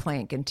hardy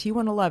plank and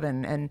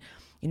T111 and,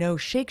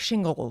 shake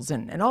shingles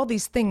and all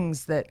these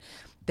things that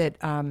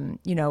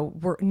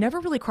were never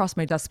really crossed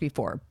my desk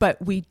before.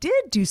 But we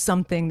did do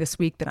something this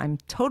week that I'm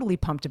totally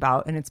pumped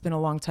about, and it's been a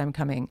long time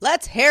coming.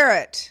 Let's hear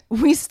it.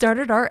 We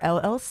started our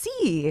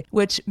LLC,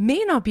 which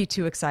may not be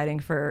too exciting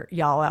for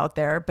y'all out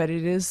there, but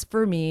it is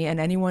for me and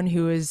anyone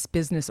who is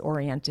business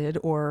oriented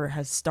or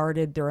has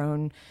started their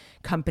own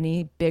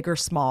company, big or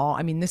small.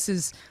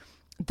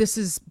 This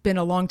has been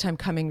a long time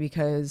coming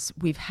because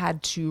we've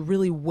had to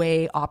really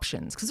weigh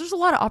options, because there's a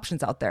lot of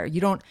options out there. You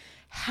don't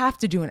have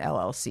to do an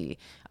LLC.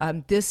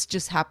 This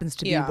just happens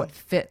to be what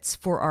fits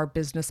for our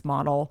business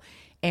model.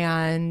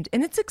 And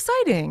it's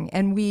exciting.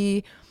 And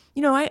we,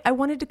 I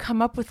wanted to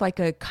come up with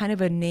like a kind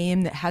of a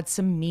name that had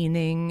some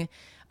meaning,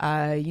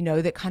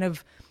 that kind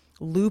of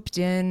looped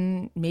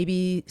in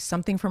maybe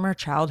something from our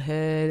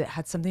childhood,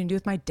 had something to do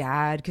with my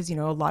dad, because, a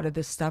lot of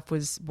this stuff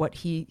was what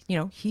he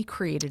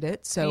created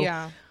it.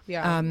 So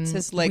it's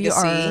his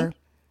legacy.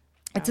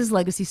 It's his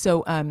legacy.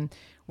 So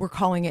we're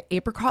calling it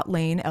Apricot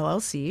Lane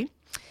LLC.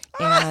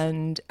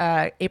 And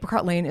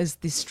Apricot Lane is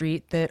the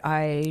street that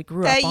I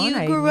grew up on.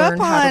 I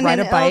learned how to ride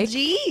a bike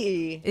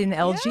in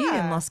LG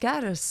in Los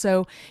Gatos.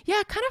 So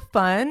yeah, kind of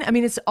fun.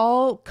 It's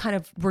all kind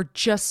of, we're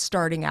just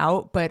starting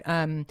out, but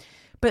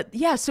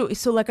yeah, so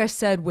like I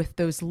said, with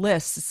those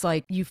lists, it's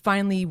like you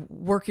finally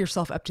work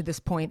yourself up to this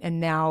point, and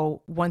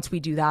now once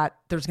we do that,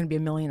 there's going to be a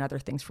million other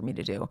things for me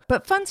to do.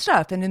 But fun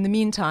stuff. And in the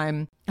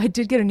meantime, I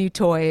did get a new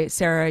toy.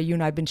 Sarah, you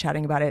and I have been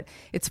chatting about it.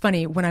 It's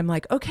funny when I'm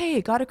like,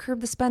 okay, got to curb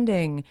the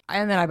spending,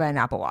 and then I buy an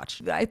Apple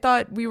Watch. I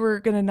thought we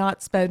were going to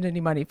not spend any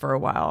money for a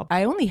while.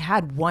 I only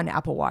had one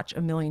Apple Watch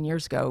a million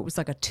years ago. It was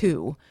like a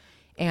 2.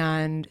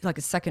 And like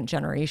a second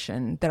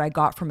generation that I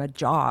got from a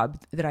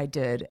job that I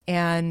did.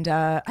 And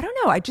I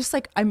don't know, I just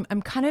like, I'm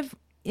kind of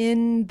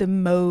in the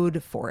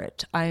mode for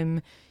it.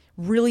 I'm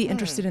really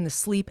interested in the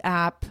sleep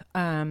app.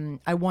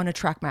 I want to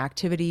track my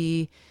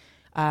activity.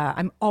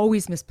 I'm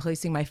always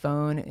misplacing my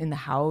phone in the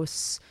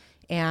house.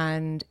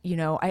 And,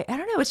 I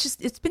don't know,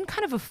 it's been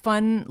kind of a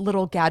fun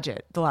little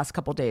gadget the last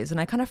couple of days. And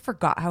I kind of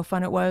forgot how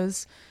fun it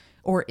was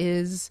or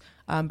is.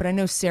 But I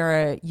know,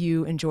 Sarah,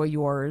 you enjoy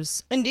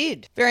yours.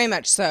 Indeed. Very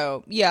much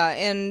so. Yeah.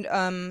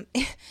 And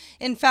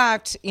in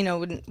fact,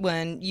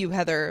 when you,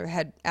 Heather,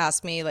 had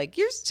asked me, like,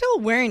 you're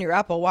still wearing your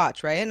Apple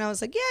Watch, right? And I was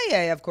like,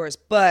 yeah, of course.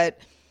 But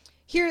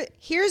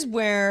here's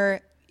where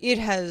it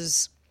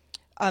has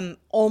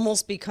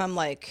almost become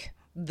like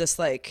this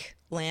like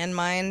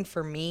landmine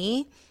for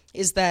me,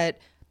 is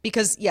that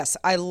because yes,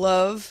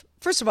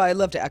 first of all, I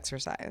love to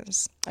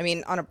exercise. I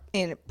mean,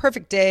 in a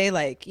perfect day,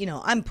 like, you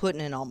know, I'm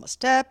putting in all my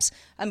steps,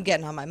 I'm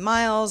getting on my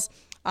miles,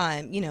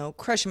 I'm, you know,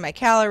 crushing my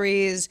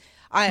calories,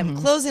 I am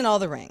closing all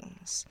the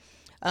rings.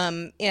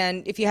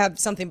 And if you have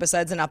something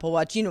besides an Apple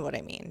Watch, you know what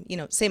I mean. You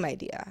know, same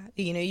idea.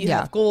 You know, you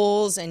have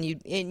goals and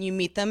you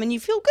meet them and you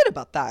feel good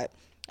about that.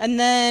 And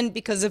then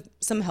because of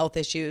some health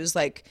issues,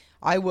 like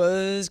I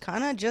was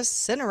kind of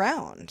just sitting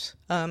around.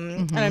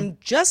 And I'm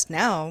just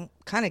now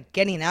kind of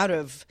getting out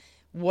of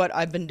what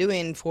I've been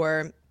doing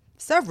for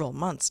several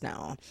months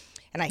now.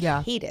 And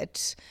I hate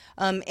it.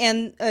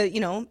 You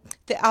know,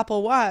 the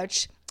Apple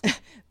Watch,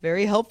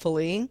 very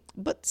helpfully,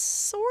 but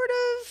sort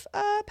of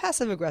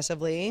passive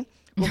aggressively,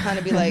 will kind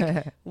of be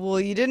like, well,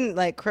 you didn't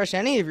like crush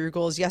any of your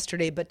goals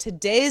yesterday, but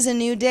today's a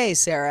new day,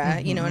 Sarah.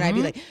 You know, and I'd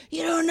be like,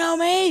 you don't know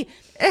me.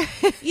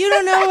 You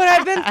don't know what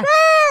I've been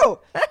through.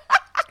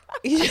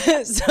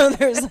 So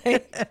there was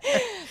like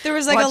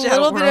Watch a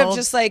little out, bit world. of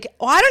just like,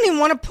 oh, I don't even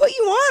want to put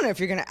you on if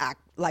you're going to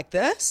act like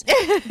this.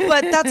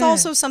 But that's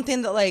also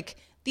something that like,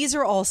 these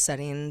are all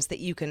settings that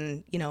you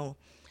can, you know,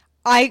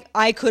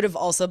 I could have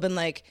also been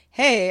like,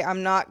 hey,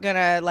 I'm not going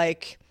to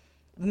like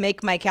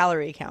make my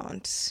calorie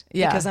count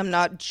because I'm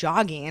not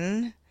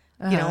jogging,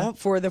 you know,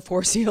 for the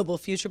foreseeable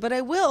future, but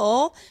I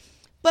will.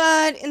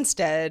 But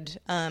instead,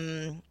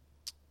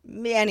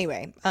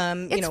 anyway,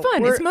 it's you know,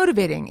 fun. It's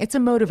motivating. It's a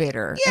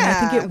motivator. Yeah. And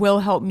I think it will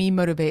help me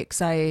motivate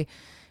because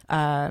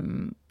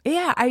my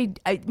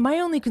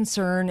only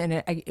concern,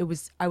 and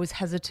I was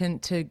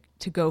hesitant to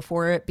go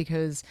for it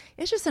because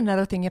it's just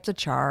another thing you have to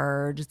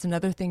charge. It's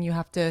another thing you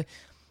have to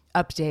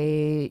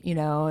update, you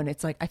know, and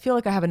it's like, I feel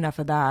like I have enough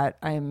of that.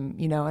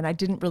 You know, and I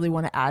didn't really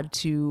want to add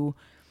to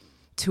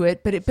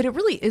it, but it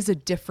really is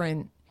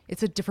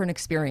it's a different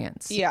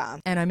experience. Yeah.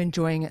 And I'm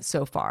enjoying it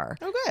so far.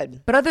 Oh,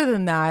 good. But other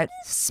than that,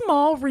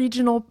 small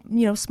regional,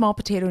 you know, small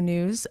potato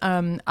news.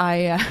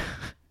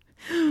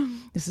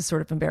 This is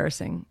sort of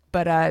embarrassing,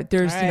 but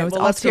there's, you know, it's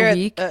Oscar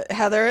week.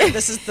 Heather,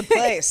 this is the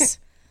place.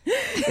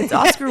 It's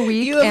Oscar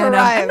week. You have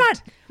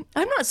arrived.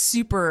 I'm not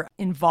super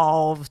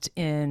involved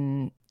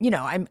in, you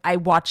know, I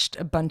watched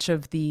a bunch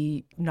of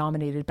the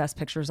nominated Best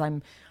Pictures.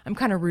 I'm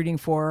kind of rooting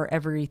for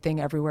Everything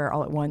Everywhere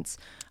All at Once.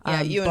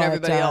 Yeah, you and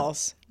everybody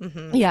else.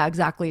 Mm-hmm. Yeah,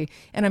 exactly.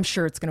 And I'm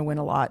sure it's going to win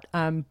a lot.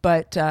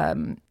 But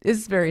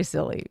it's very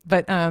silly.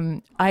 But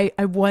I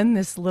won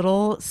this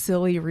little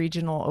silly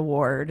regional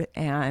award,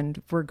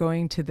 and we're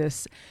going to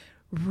this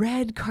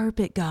red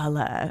carpet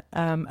gala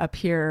up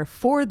here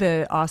for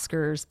the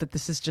Oscars, but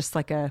this is just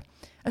like a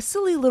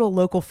silly little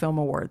local film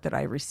award that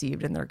I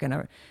received, and they're going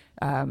to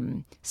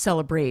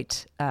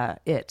celebrate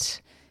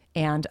it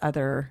and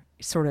other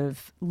sort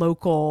of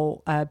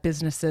local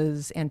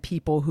businesses and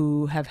people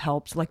who have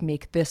helped like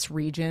make this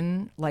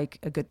region like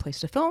a good place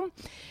to film.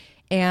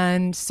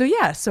 And so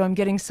I'm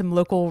getting some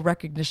local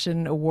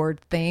recognition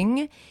award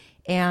thing.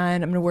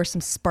 And I'm going to wear some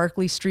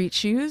sparkly street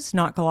shoes,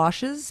 not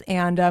galoshes.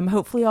 And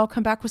hopefully I'll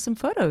come back with some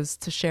photos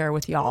to share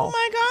with y'all. Oh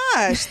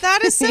my gosh,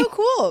 that is so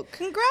cool.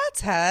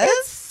 Congrats, Hez.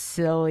 It's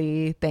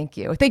silly. Thank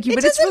you. But it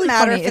it's doesn't really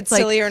matter funny. if it's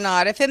silly or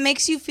not. If it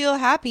makes you feel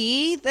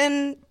happy,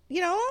 then,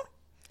 you know,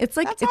 it's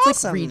like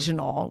awesome. Like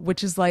regional,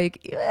 which is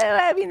like,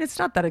 I mean, it's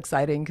not that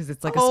exciting because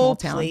it's like a small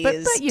town. Please.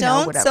 But you know,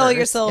 don't whatever. sell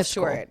yourself it's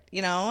short. Cool.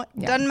 You know,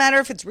 doesn't matter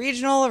if it's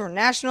regional or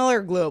national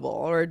or global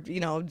or,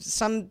 you know,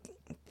 some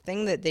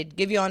thing that they'd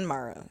give you on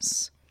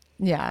Maros.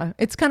 Yeah,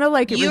 it's kind of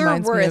like it You're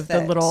reminds me of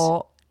the it.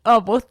 little. Oh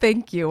well,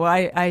 thank you.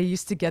 I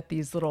used to get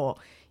these little.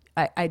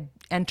 I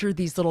entered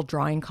these little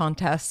drawing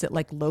contests at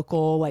like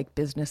local like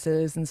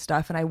businesses and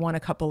stuff, and I won a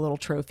couple little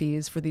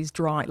trophies for these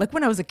drawing. Like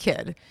when I was a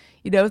kid,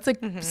 you know, it's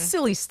like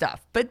silly stuff,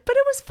 but it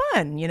was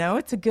fun. You know,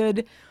 it's a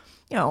good,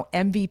 you know,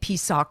 MVP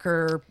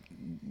soccer,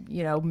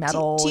 you know,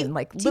 medal and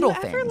like little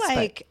things. Ever,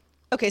 like,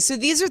 okay, so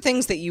these are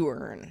things that you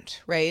earned,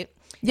 right?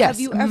 Yes.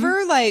 Have you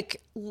ever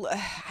like,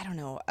 I don't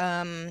know,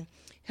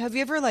 have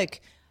you ever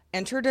like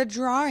entered a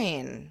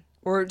drawing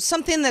or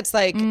something that's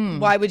like,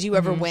 why would you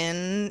ever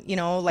win? You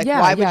know, like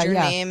why would your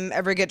name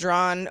ever get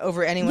drawn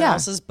over anyone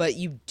else's, but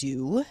you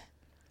do?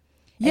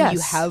 And you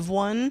have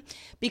one?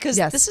 Because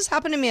this has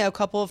happened to me a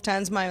couple of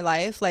times in my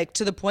life, like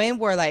to the point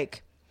where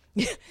like,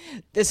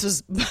 this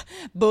was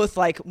both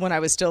like when I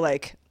was still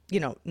like, you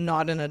know,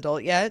 not an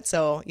adult yet.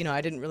 So, you know,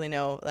 I didn't really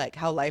know like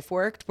how life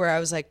worked, where I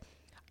was like,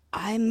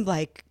 I'm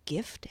like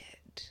gifted.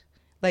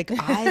 Like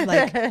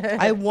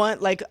I want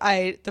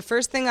the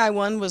first thing I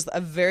won was a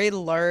very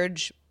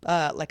large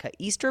like a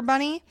Easter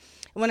bunny.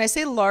 And when I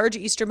say large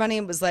Easter bunny,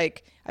 it was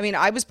like, I mean,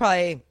 I was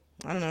probably,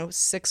 I don't know,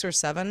 6 or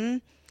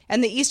 7,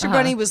 and the Easter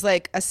bunny was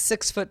like a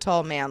 6 foot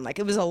tall man. Like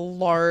it was a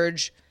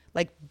large,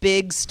 like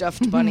big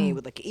stuffed bunny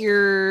with like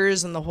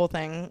ears and the whole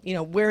thing, you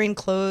know, wearing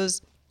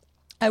clothes.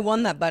 I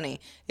won that bunny.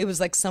 It was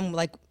like some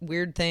like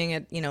weird thing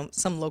at, you know,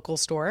 some local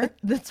store.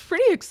 That's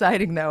pretty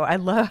exciting though. I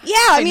love. Yeah,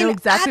 I mean, know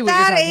exactly at what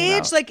that you're talking age,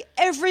 about. like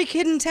every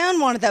kid in town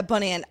wanted that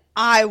bunny, and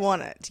I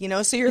won it. You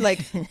know, so you're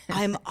like,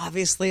 I'm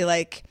obviously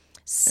like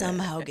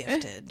somehow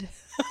gifted.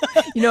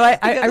 You know,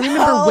 I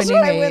remember winning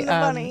I win the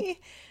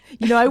bunny.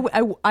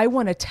 I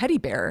won a teddy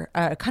bear,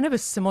 kind of a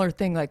similar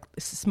thing, like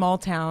small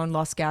town,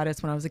 Los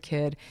Gatos, when I was a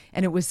kid.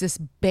 And it was this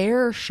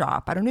bear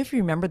shop. I don't know if you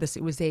remember this.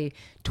 It was a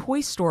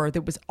toy store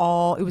that was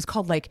it was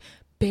called like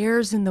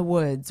Bears in the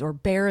Woods or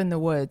Bear in the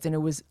Woods. And it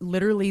was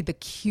literally the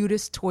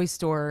cutest toy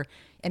store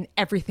and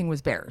everything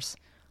was bears.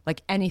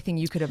 Like anything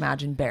you could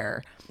imagine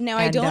bear. Now,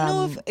 I don't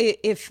know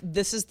if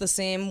this is the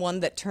same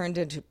one that turned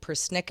into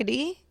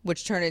Persnickety,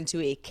 which turned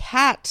into a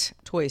cat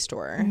toy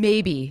store.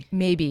 Maybe.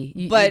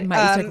 But it's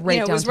like right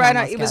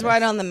it was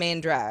right on the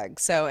main drag.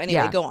 So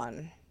anyway, go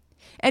on.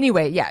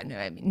 Anyway, yeah, no,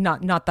 I mean,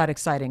 not that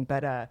exciting,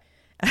 but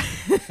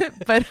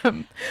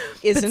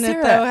isn't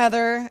it though,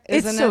 Heather?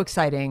 It's so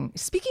exciting.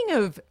 Speaking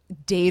of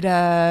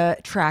data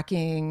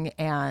tracking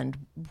and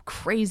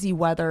crazy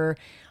weather,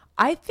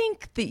 I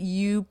think that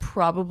you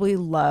probably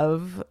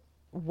love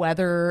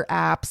weather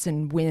apps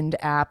and wind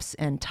apps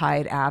and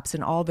tide apps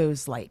and all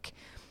those like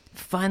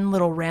fun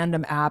little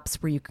random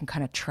apps where you can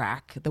kind of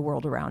track the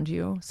world around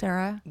you,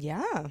 Sarah.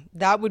 Yeah,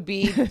 that would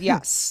be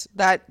yes.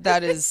 That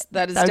is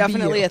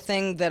definitely a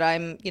thing that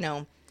I'm.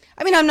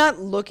 I mean, I'm not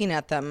looking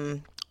at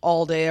them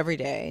all day, every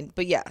day,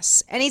 but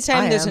yes,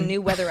 anytime there's a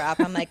new weather app,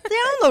 I'm like,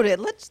 download it.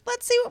 Let's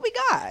see what we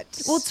got.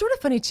 Well, it's sort of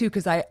funny too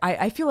because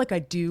I feel like I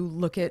do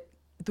look at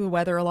the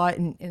weather a lot,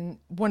 and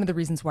one of the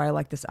reasons why I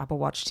like this Apple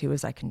Watch too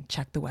is I can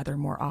check the weather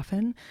more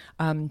often.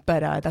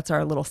 But that's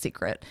our little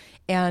secret,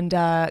 and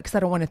because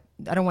I don't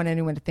want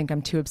anyone to think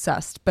I'm too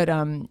obsessed. But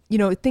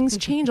things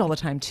change all the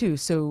time too,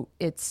 so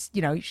it's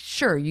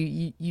sure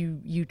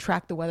you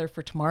track the weather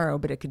for tomorrow,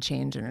 but it could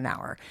change in an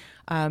hour.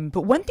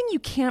 But one thing you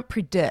can't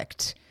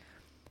predict,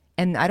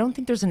 and I don't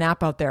think there's an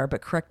app out there,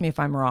 but correct me if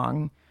I'm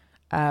wrong,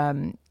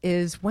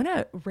 is when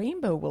a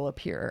rainbow will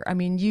appear. I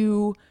mean,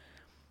 you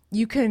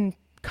can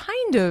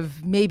kind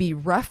of maybe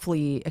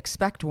roughly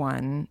expect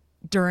one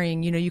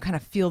during, you kind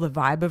of feel the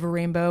vibe of a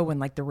rainbow when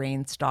like the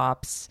rain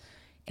stops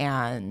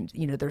and,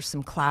 there's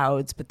some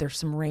clouds, but there's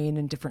some rain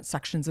in different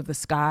sections of the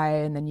sky.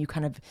 And then you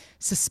kind of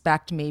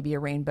suspect maybe a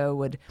rainbow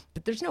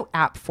but there's no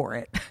app for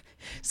it.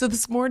 So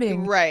this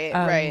morning,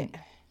 right.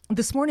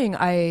 This morning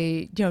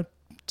I,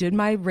 did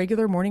my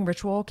regular morning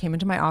ritual, came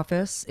into my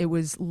office. It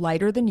was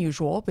lighter than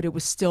usual, but it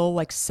was still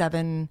like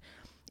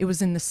it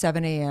was in the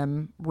 7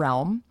 a.m.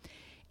 realm.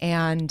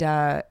 And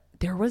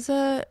there was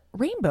a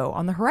rainbow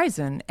on the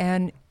horizon.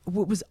 And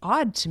what was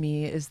odd to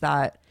me is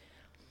that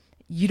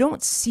you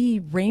don't see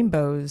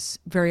rainbows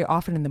very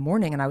often in the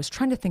morning. And I was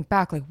trying to think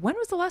back, like, when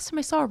was the last time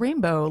I saw a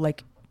rainbow,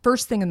 like,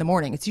 first thing in the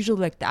morning? It's usually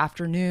like the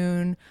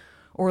afternoon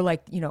or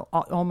like,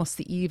 almost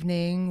the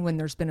evening when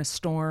there's been a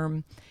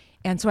storm.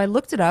 And so I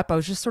looked it up. I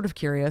was just sort of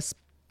curious.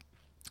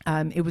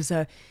 It was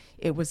a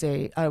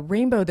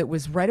rainbow that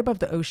was right above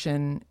the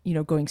ocean,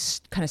 going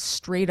kind of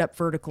straight up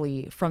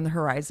vertically from the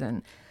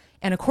horizon.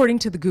 And according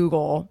to the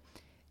Google,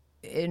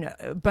 in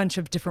a bunch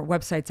of different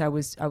websites I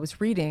was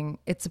reading,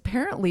 it's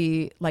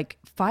apparently like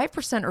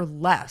 5% or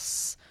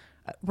less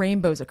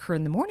rainbows occur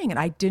in the morning. And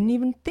I didn't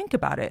even think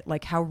about it,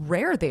 like how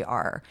rare they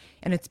are.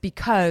 And it's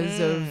because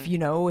of,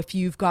 if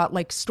you've got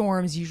like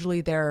storms, usually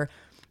they're,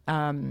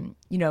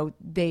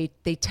 they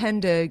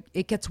tend to,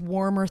 it gets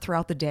warmer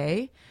throughout the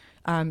day.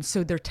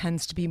 So there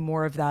tends to be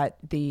more of that,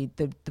 the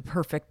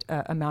perfect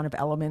amount of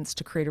elements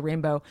to create a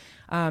rainbow.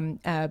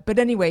 But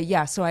anyway,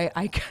 yeah, so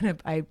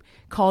I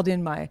called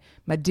in my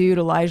dude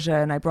Elijah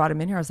and I brought him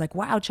in here. I was like,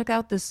 wow, check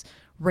out this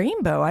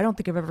rainbow. I don't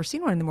think I've ever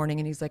seen one in the morning.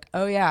 And he's like,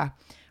 oh yeah,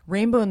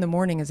 rainbow in the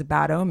morning is a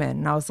bad omen.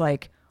 And I was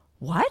like,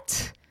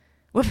 what?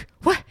 What?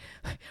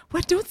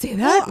 Don't say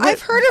that. Well,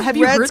 I've heard of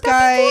red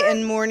sky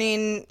and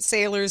morning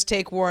sailors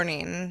take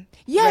warning.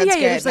 Yeah.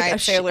 There's like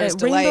sailors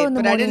rainbow in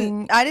the but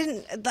morning. I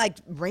didn't like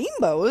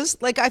rainbows.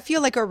 Like I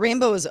feel like a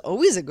rainbow is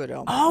always a good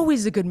omen.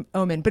 Always a good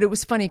omen. But it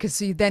was funny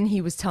because then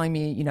he was telling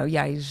me,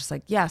 he's just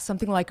like,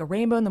 something like a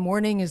rainbow in the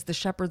morning is the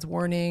shepherd's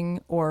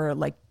warning, or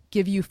like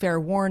give you fair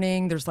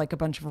warning. There's like a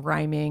bunch of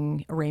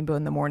rhyming a rainbow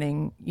in the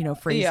morning,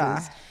 phrases.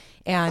 Yeah.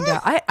 And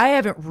I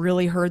haven't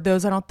really heard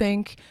those, I don't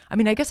think. I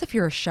mean, I guess if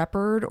you're a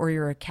shepherd or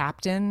you're a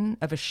captain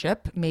of a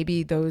ship,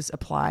 maybe those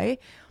apply.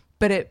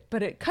 But it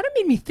kind of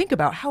made me think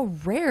about how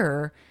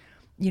rare,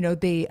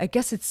 I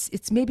guess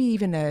it's maybe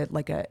even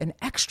an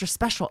extra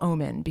special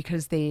omen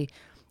because they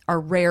are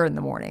rare in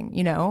the morning,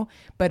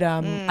 But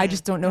I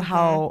just don't know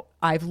how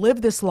I've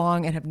lived this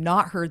long and have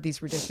not heard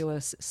these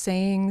ridiculous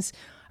sayings.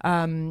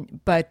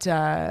 But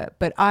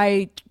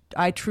I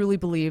truly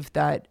believe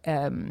that,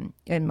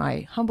 in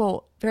my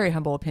very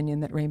humble opinion,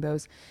 that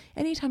rainbows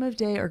any time of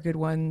day are good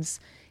ones.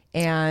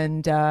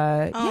 And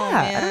I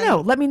don't know.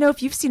 Let me know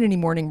if you've seen any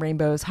morning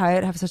rainbows. Hi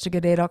at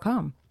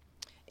havesuchagoodday.com.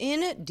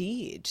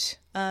 Indeed.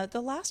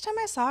 The last time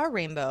I saw a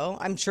rainbow,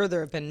 I'm sure there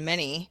have been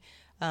many,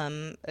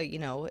 in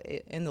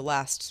the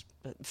last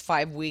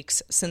 5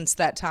 weeks since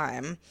that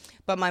time.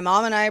 But my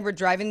mom and I were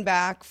driving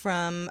back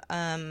from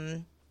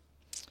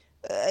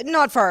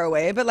not far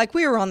away, but like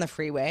we were on the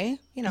freeway,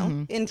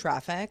 in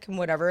traffic and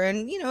whatever.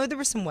 And, there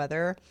was some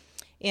weather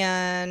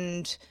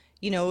and,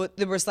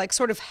 there was like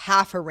sort of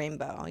half a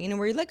rainbow,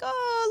 where you're like,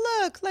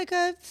 oh, look, like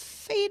a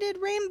faded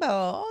rainbow.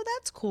 Oh,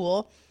 that's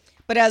cool.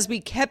 But as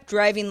we kept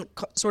driving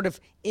sort of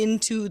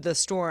into the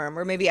storm,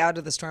 or maybe out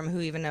of the storm,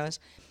 who even knows,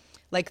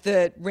 like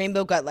the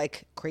rainbow got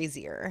like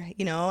crazier,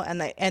 you know,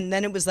 and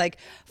then it was like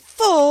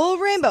full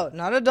rainbow,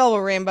 not a double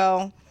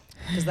rainbow,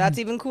 because that's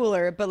even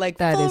cooler, but like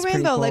That full is pretty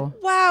rainbow, cool. like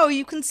wow,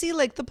 you can see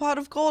like the pot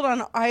of gold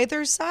on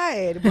either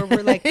side, where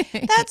we're like,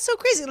 that's so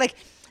crazy. Like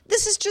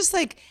this is just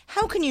like,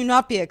 how can you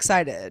not be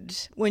excited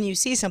when you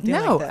see something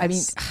like this? I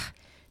mean,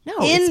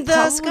 no, in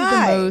the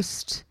sky.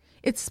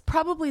 It's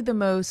probably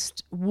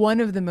one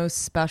of the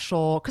most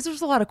special, because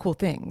there's a lot of cool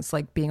things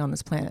like being on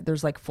this planet.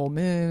 There's like full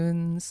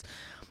moons,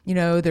 you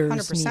know,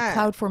 there's 100%. neat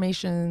cloud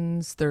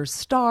formations, there's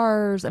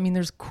stars. I mean,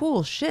 there's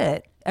cool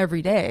shit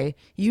every day,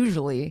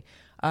 usually.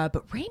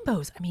 But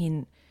rainbows, I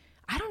mean,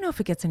 I don't know if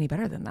it gets any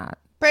better than that.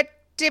 Pretty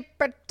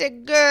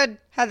good.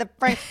 Heather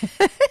Frank.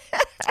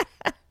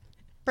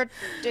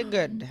 Pretty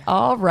good.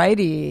 All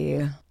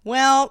righty.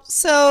 Well,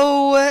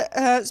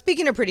 so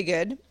speaking of pretty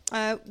good,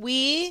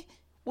 we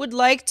would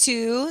like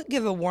to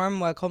give a warm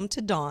welcome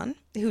to Dawn,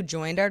 who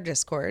joined our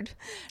Discord.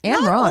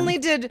 And Ron.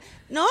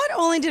 Not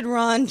only did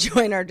Ron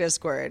join our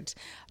Discord,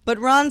 but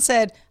Ron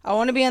said, I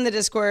want to be on the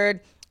Discord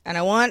and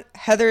I want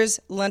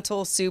Heather's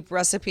lentil soup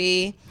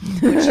recipe,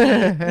 which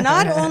he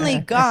not only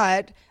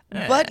got,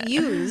 but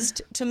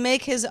used to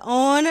make his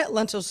own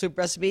lentil soup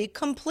recipe,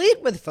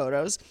 complete with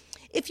photos.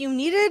 If you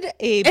needed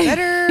a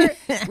better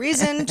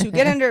reason to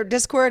get into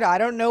Discord, I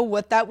don't know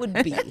what that would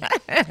be.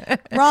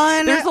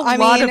 Ron,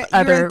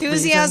 your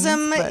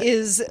enthusiasm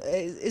reasons,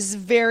 is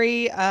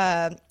very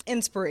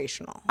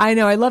inspirational. I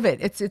know, I love it.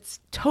 It's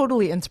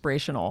totally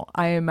inspirational.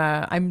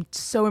 I'm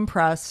so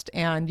impressed,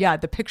 and yeah,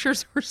 the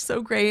pictures were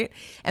so great,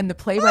 and the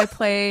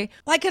play-by-play.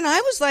 And I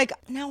was like,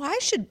 now I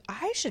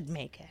should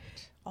make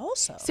it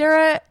also.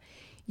 Sarah,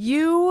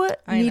 you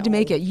need to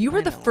make it. You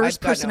were the I've first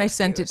got person no I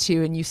sent it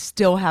to, and you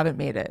still haven't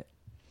made it.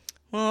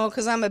 Well,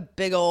 because I'm a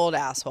big old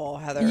asshole,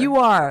 Heather. You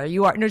are.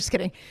 No, just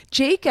kidding.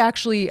 Jake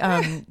actually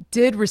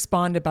did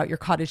respond about your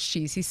cottage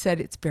cheese. He said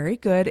it's very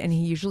good, and he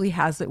usually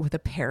has it with a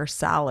pear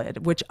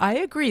salad, which I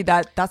agree.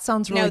 That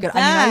sounds really good.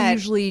 I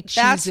usually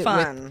choose it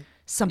with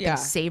something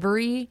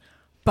savory,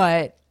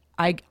 but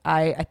I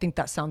think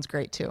that sounds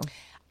great too.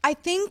 I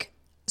think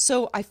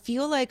so. I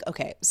feel like,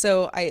 okay,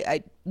 so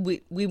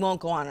we won't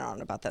go on and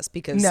on about this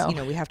because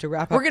we have to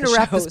wrap up. We're going to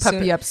wrap this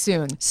puppy up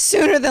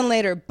sooner than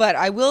later. But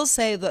I will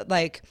say that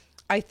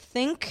I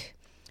think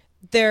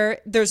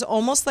there's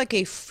almost like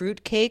a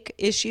fruitcake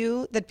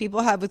issue that people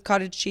have with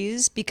cottage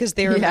cheese because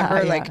they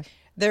remember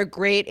their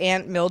great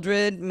Aunt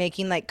Mildred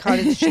making like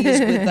cottage cheese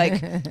with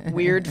like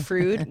weird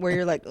fruit where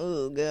you're like,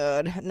 oh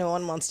god, no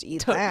one wants to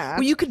eat that.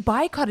 Well, you could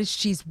buy cottage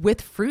cheese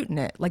with fruit in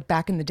it, like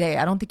back in the day.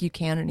 I don't think you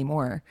can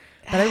anymore,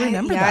 but I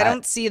remember that. I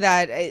don't see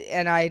that,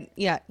 and like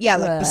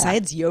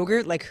besides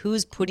yogurt, like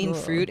who's putting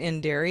fruit in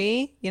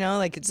dairy? You know,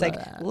 like it's like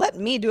let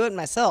me do it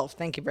myself.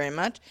 Thank you very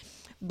much,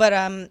 but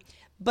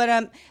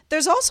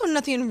there's also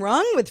nothing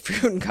wrong with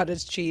fruit and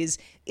cottage cheese.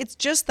 It's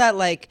just that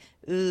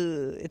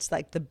it's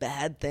like the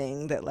bad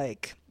thing that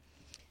like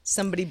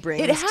somebody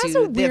brings to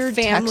the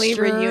family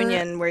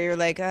reunion where you're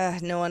like,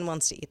 no one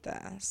wants to eat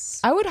this.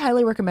 I would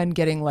highly recommend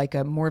getting like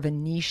a more of a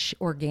niche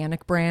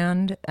organic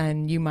brand,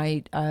 and you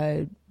might,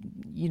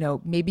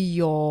 maybe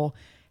you'll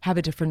have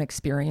a different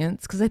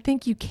experience, because I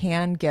think you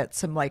can get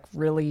some like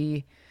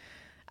really,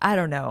 I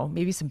don't know,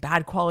 maybe some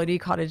bad quality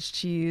cottage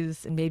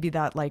cheese, and maybe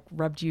that like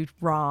rubbed you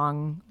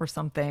wrong or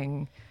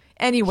something.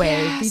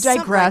 Anyway, we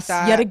digress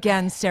yet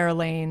again, Sarah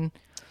Lane.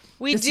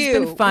 This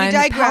has been fun. We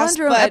digress.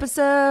 Palindrome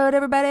episode,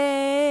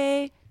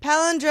 everybody.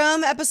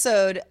 Palindrome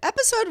episode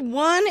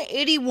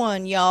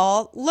 181,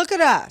 y'all. Look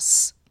at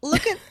us.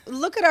 Look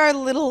at our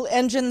little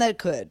engine that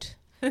could.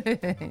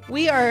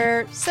 We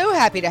are so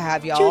happy to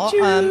have y'all.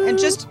 And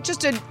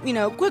just a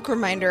quick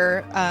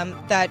reminder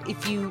that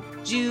if you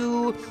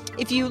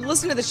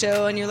listen to the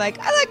show and you're like,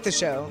 I like the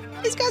show,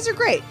 these guys are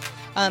great.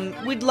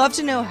 We'd love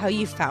to know how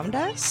you found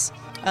us.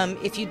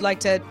 If you'd like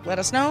to let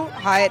us know,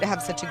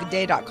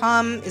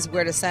 hi@havesuchagoodday.com is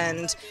where to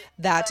send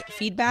that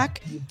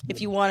feedback.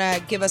 If you want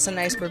to give us a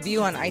nice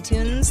review on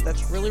iTunes,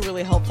 that's really,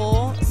 really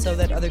helpful so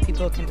that other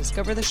people can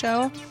discover the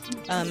show.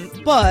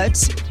 But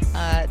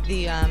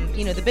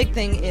the big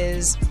thing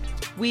is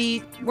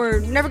we're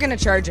never going to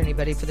charge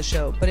anybody for the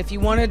show. But if you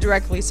want to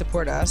directly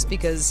support us,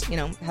 because,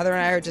 Heather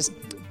and I are just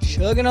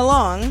chugging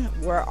along,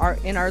 we're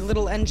in our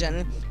little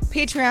engine,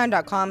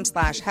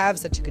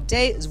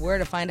 patreon.com/havesuchagoodday is where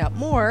to find out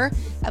more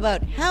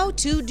about how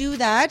to do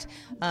that,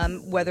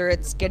 whether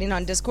it's getting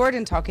on Discord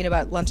and talking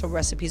about lentil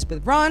recipes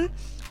with Ron,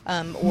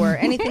 or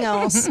anything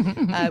else.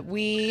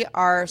 We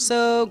are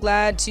so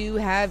glad to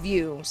have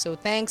you. So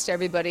thanks to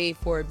everybody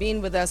for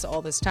being with us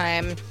all this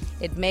time.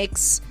 It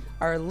makes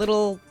our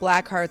little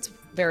black hearts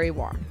very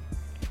warm.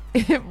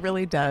 It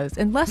really does,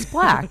 and less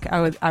black. I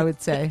would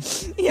say.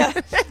 Yeah.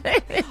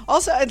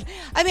 Also,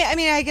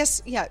 I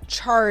guess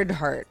charred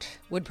heart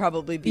would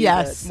probably be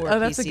yes. the more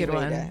that's PC a good way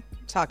one. to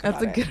talk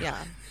about it. Yeah.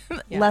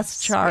 Less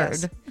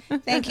charred.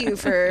 Yes. Thank you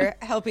for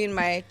helping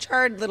my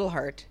charred little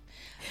heart.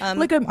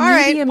 Like a all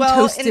right, medium well,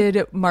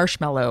 toasted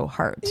marshmallow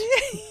heart.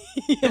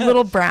 A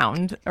little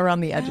browned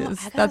around the edges.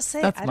 I gotta That's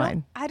say,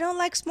 mine. I don't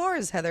like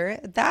s'mores, Heather.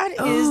 That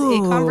is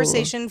a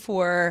conversation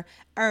for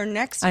our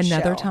next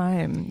Another show.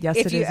 time. Yes,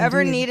 if it you is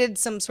ever indeed. needed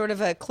some sort of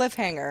a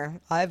cliffhanger,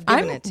 I've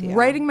given it to you. I'm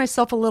writing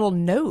myself a little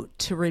note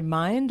to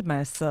remind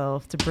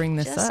myself to bring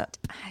this up.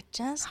 I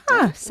just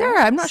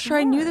Sarah, I'm not sure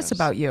I knew this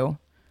about you.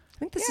 I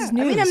think this is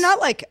news. I mean, I'm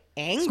not like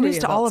angry news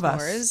to about all of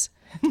s'mores. us.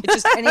 It's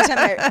just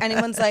anytime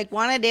anyone's like,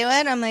 want to do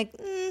it? I'm like,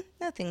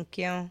 no, thank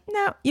you.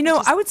 No, you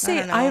know, I would say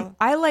don't know.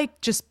 I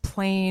like just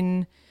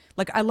plain,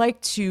 like I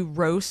like to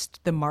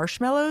roast the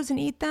marshmallows and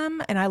eat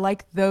them. And I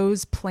like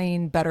those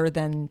plain better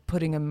than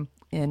putting them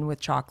in with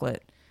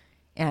chocolate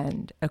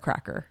and a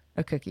cracker,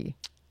 a cookie,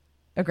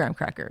 a graham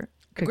cracker.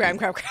 A graham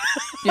cracker.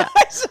 Yeah.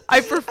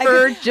 I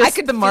prefer just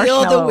the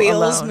marshmallow feel the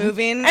wheels alone.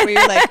 moving where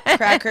you're like,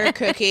 cracker,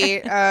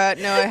 cookie. No,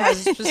 it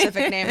has a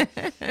specific name.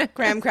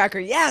 Graham cracker.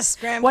 Yes,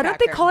 graham Why cracker.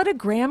 don't they call it a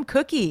graham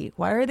cookie?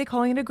 Why are they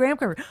calling it a graham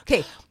cracker?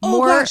 Okay,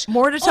 Oh, gosh.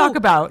 more to talk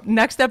about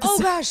next episode. Oh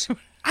gosh,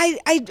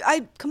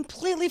 I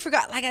completely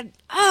forgot. Like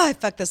I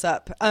fucked this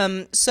up.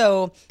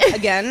 So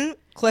again,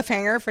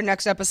 cliffhanger for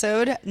next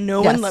episode.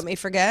 No one let me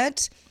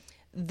forget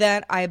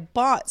that I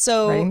bought.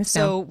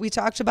 So we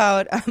talked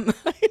about. I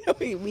know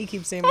we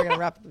keep saying we're gonna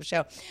wrap up the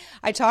show.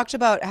 I talked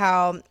about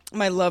how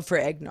my love for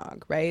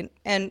eggnog, right?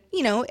 And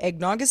you know,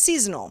 eggnog is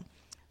seasonal.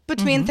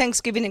 Between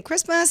Thanksgiving and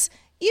Christmas,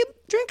 you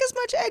drink as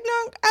much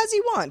eggnog as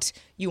you want.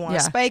 You want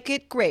to spike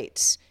it,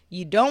 great.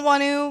 You don't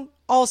want to,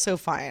 also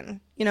fine.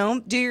 You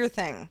know, do your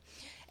thing.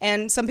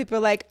 And some people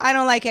are like, I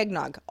don't like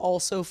eggnog,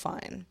 also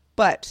fine.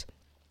 But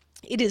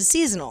it is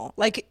seasonal.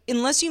 Like,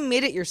 unless you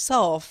made it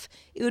yourself,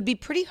 it would be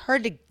pretty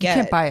hard to get.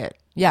 You can't buy it.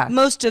 Yeah.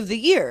 Most of the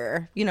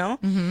year, you know?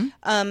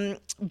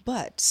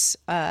 But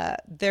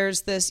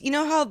there's this, you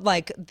know how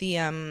like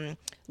the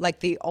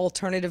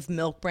alternative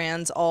milk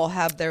brands all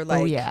have their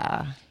like, oh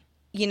yeah.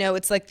 You know,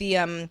 it's like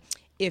the,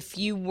 if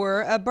you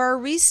were a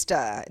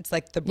barista, it's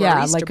like the barista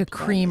Yeah, like a blend,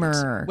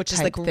 creamer which is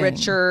type like thing.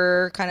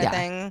 richer kind of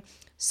thing.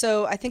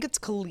 So I think it's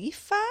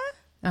Khalifa.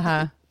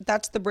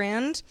 That's the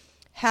brand.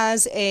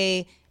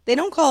 They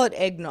don't call it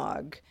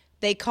eggnog.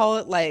 They call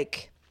it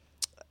like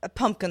a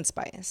pumpkin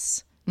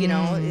spice. You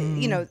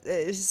know,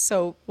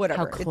 so whatever.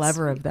 How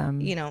clever of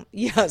them. You know,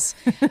 yes.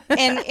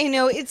 And you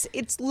know,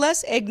 it's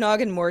less eggnog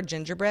and more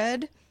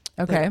gingerbread.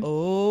 Okay. But,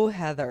 oh,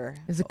 Heather.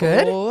 Is it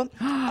good? Oh,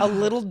 a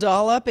little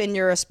dollop in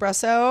your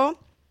espresso.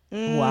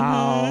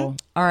 Wow.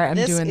 All right,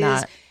 I'm doing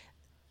that.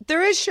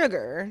 There is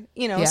sugar,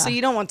 you know, so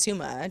you don't want too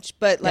much,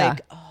 but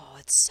like, oh,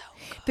 it's so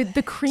good.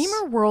 The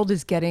creamer world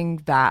is getting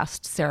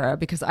vast, Sarah,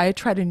 because I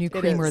tried a new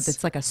creamer is.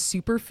 that's like a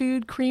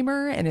superfood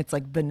creamer, and it's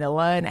like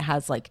vanilla, and it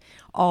has like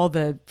all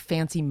the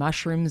fancy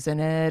mushrooms in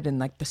it and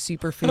like the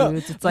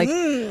superfoods. It's like,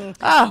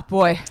 oh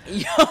boy.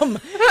 Yum.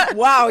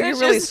 Wow, you're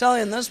really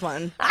selling this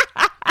one.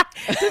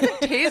 It doesn't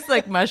taste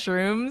like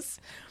mushrooms.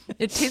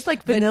 It tastes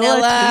like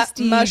vanilla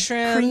tasty,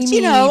 mushrooms, creamy,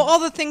 you know, all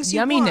the things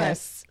you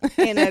yumminess want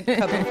in a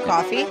cup of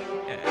coffee.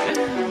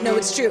 No,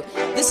 it's true.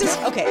 This is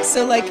okay.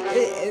 So like,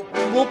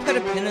 we'll put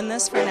a pin in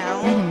this for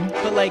now.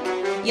 But like,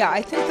 yeah,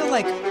 I think the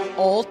like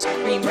alt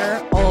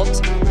creamer,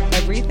 alt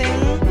everything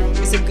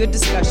is a good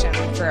discussion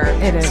for our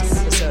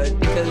next episode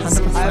because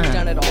 100%. I've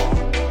done it all.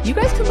 You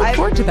guys can look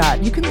forward to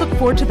that. You can look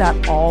forward to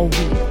that all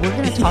week. We're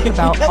going to talk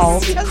about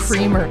alt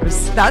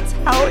creamers. That's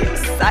how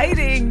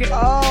exciting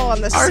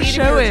on the our seat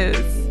show of your,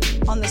 is.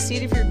 On the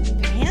seat of your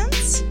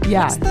pants?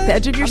 Yeah, the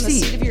edge of your on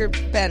seat. The seat of your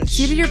bench.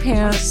 Seat of your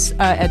pants,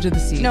 edge of the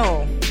seat.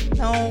 No,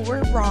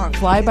 we're wrong.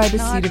 Fly by the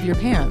seat of your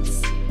pants.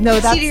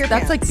 No, that's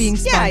pants. like being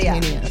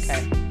spontaneous.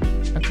 Yeah.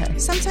 Okay.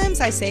 Sometimes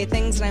I say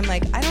things and I'm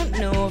like, I don't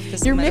know if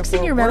this You're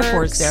mixing your metaphors,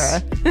 works.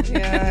 Sarah.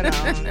 Yeah,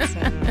 I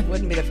know. It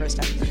wouldn't be the first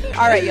time.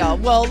 All right, y'all.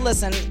 Well,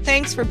 listen,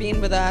 thanks for being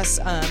with us.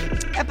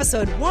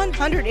 Episode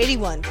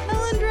 181,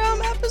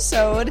 Palindrome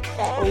episode.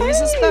 Always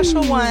a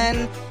special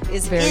one.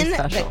 Is Very in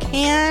special. the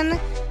can.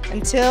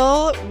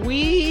 Until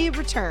we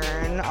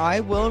return, I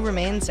will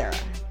remain Sarah.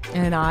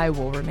 And I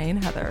will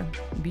remain Heather.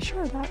 Be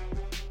sure of that.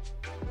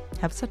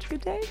 Have such a good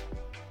day.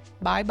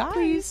 Bye-bye.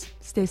 Please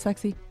stay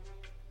sexy.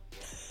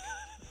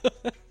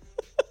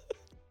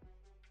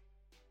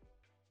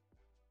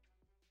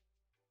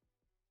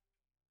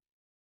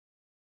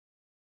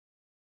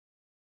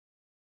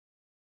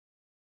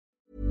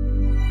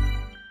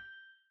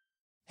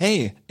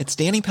 Hey, it's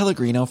Danny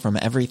Pellegrino from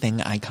Everything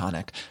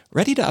Iconic.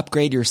 Ready to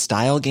upgrade your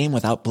style game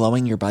without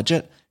blowing your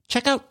budget?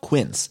 Check out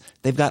Quince.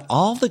 They've got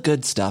all the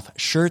good stuff,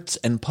 shirts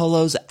and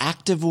polos,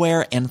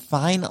 activewear, and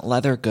fine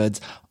leather goods,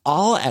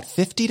 all at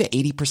 50 to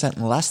 80%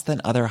 less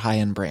than other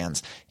high-end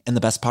brands. And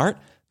the best part?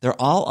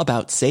 They're all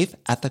about safe,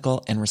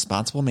 ethical, and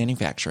responsible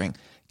manufacturing.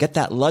 Get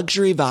that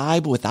luxury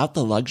vibe without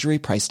the luxury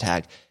price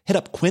tag. Hit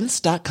up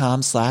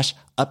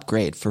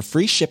quince.com/upgrade for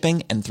free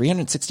shipping and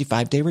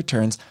 365-day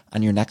returns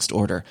on your next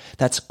order.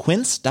 That's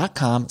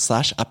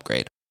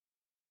quince.com/upgrade.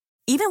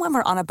 Even when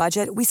we're on a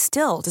budget, we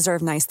still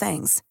deserve nice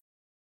things.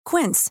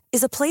 Quince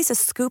is a place to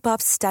scoop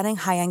up stunning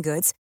high-end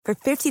goods for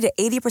 50 to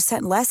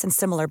 80% less than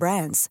similar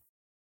brands.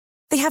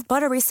 They have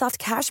buttery soft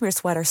cashmere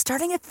sweaters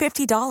starting at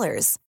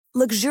 $50,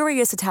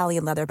 luxurious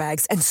Italian leather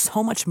bags, and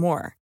so much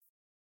more.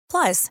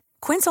 Plus,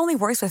 Quince only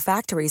works with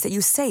factories that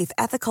use safe,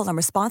 ethical, and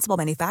responsible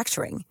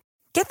manufacturing.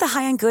 Get the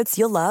high-end goods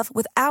you'll love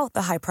without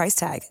the high price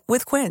tag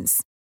with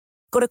Quince.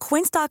 Go to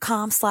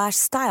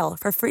quince.com/style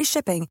for free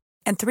shipping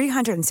and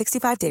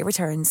 365-day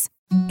returns.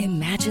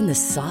 Imagine the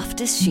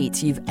softest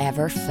sheets you've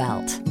ever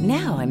felt.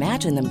 Now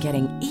imagine them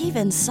getting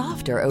even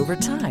softer over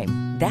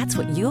time. That's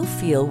what you'll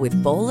feel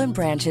with Boll &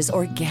 Branch's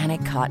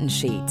organic cotton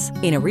sheets.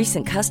 In a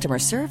recent customer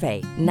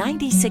survey,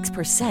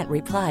 96%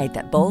 replied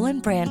that Boll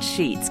 & Branch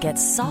sheets get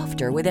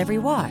softer with every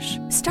wash.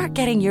 Start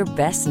getting your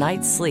best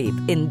night's sleep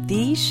in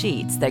these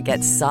sheets that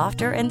get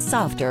softer and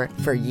softer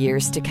for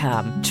years to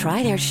come.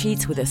 Try their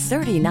sheets with a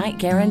 30-night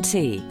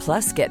guarantee.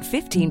 Plus, get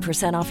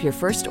 15% off your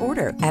first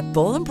order at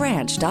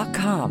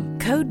bollandbranch.com.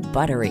 Code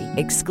BUTTERY.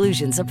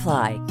 Exclusions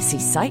apply. See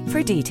site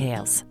for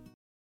details.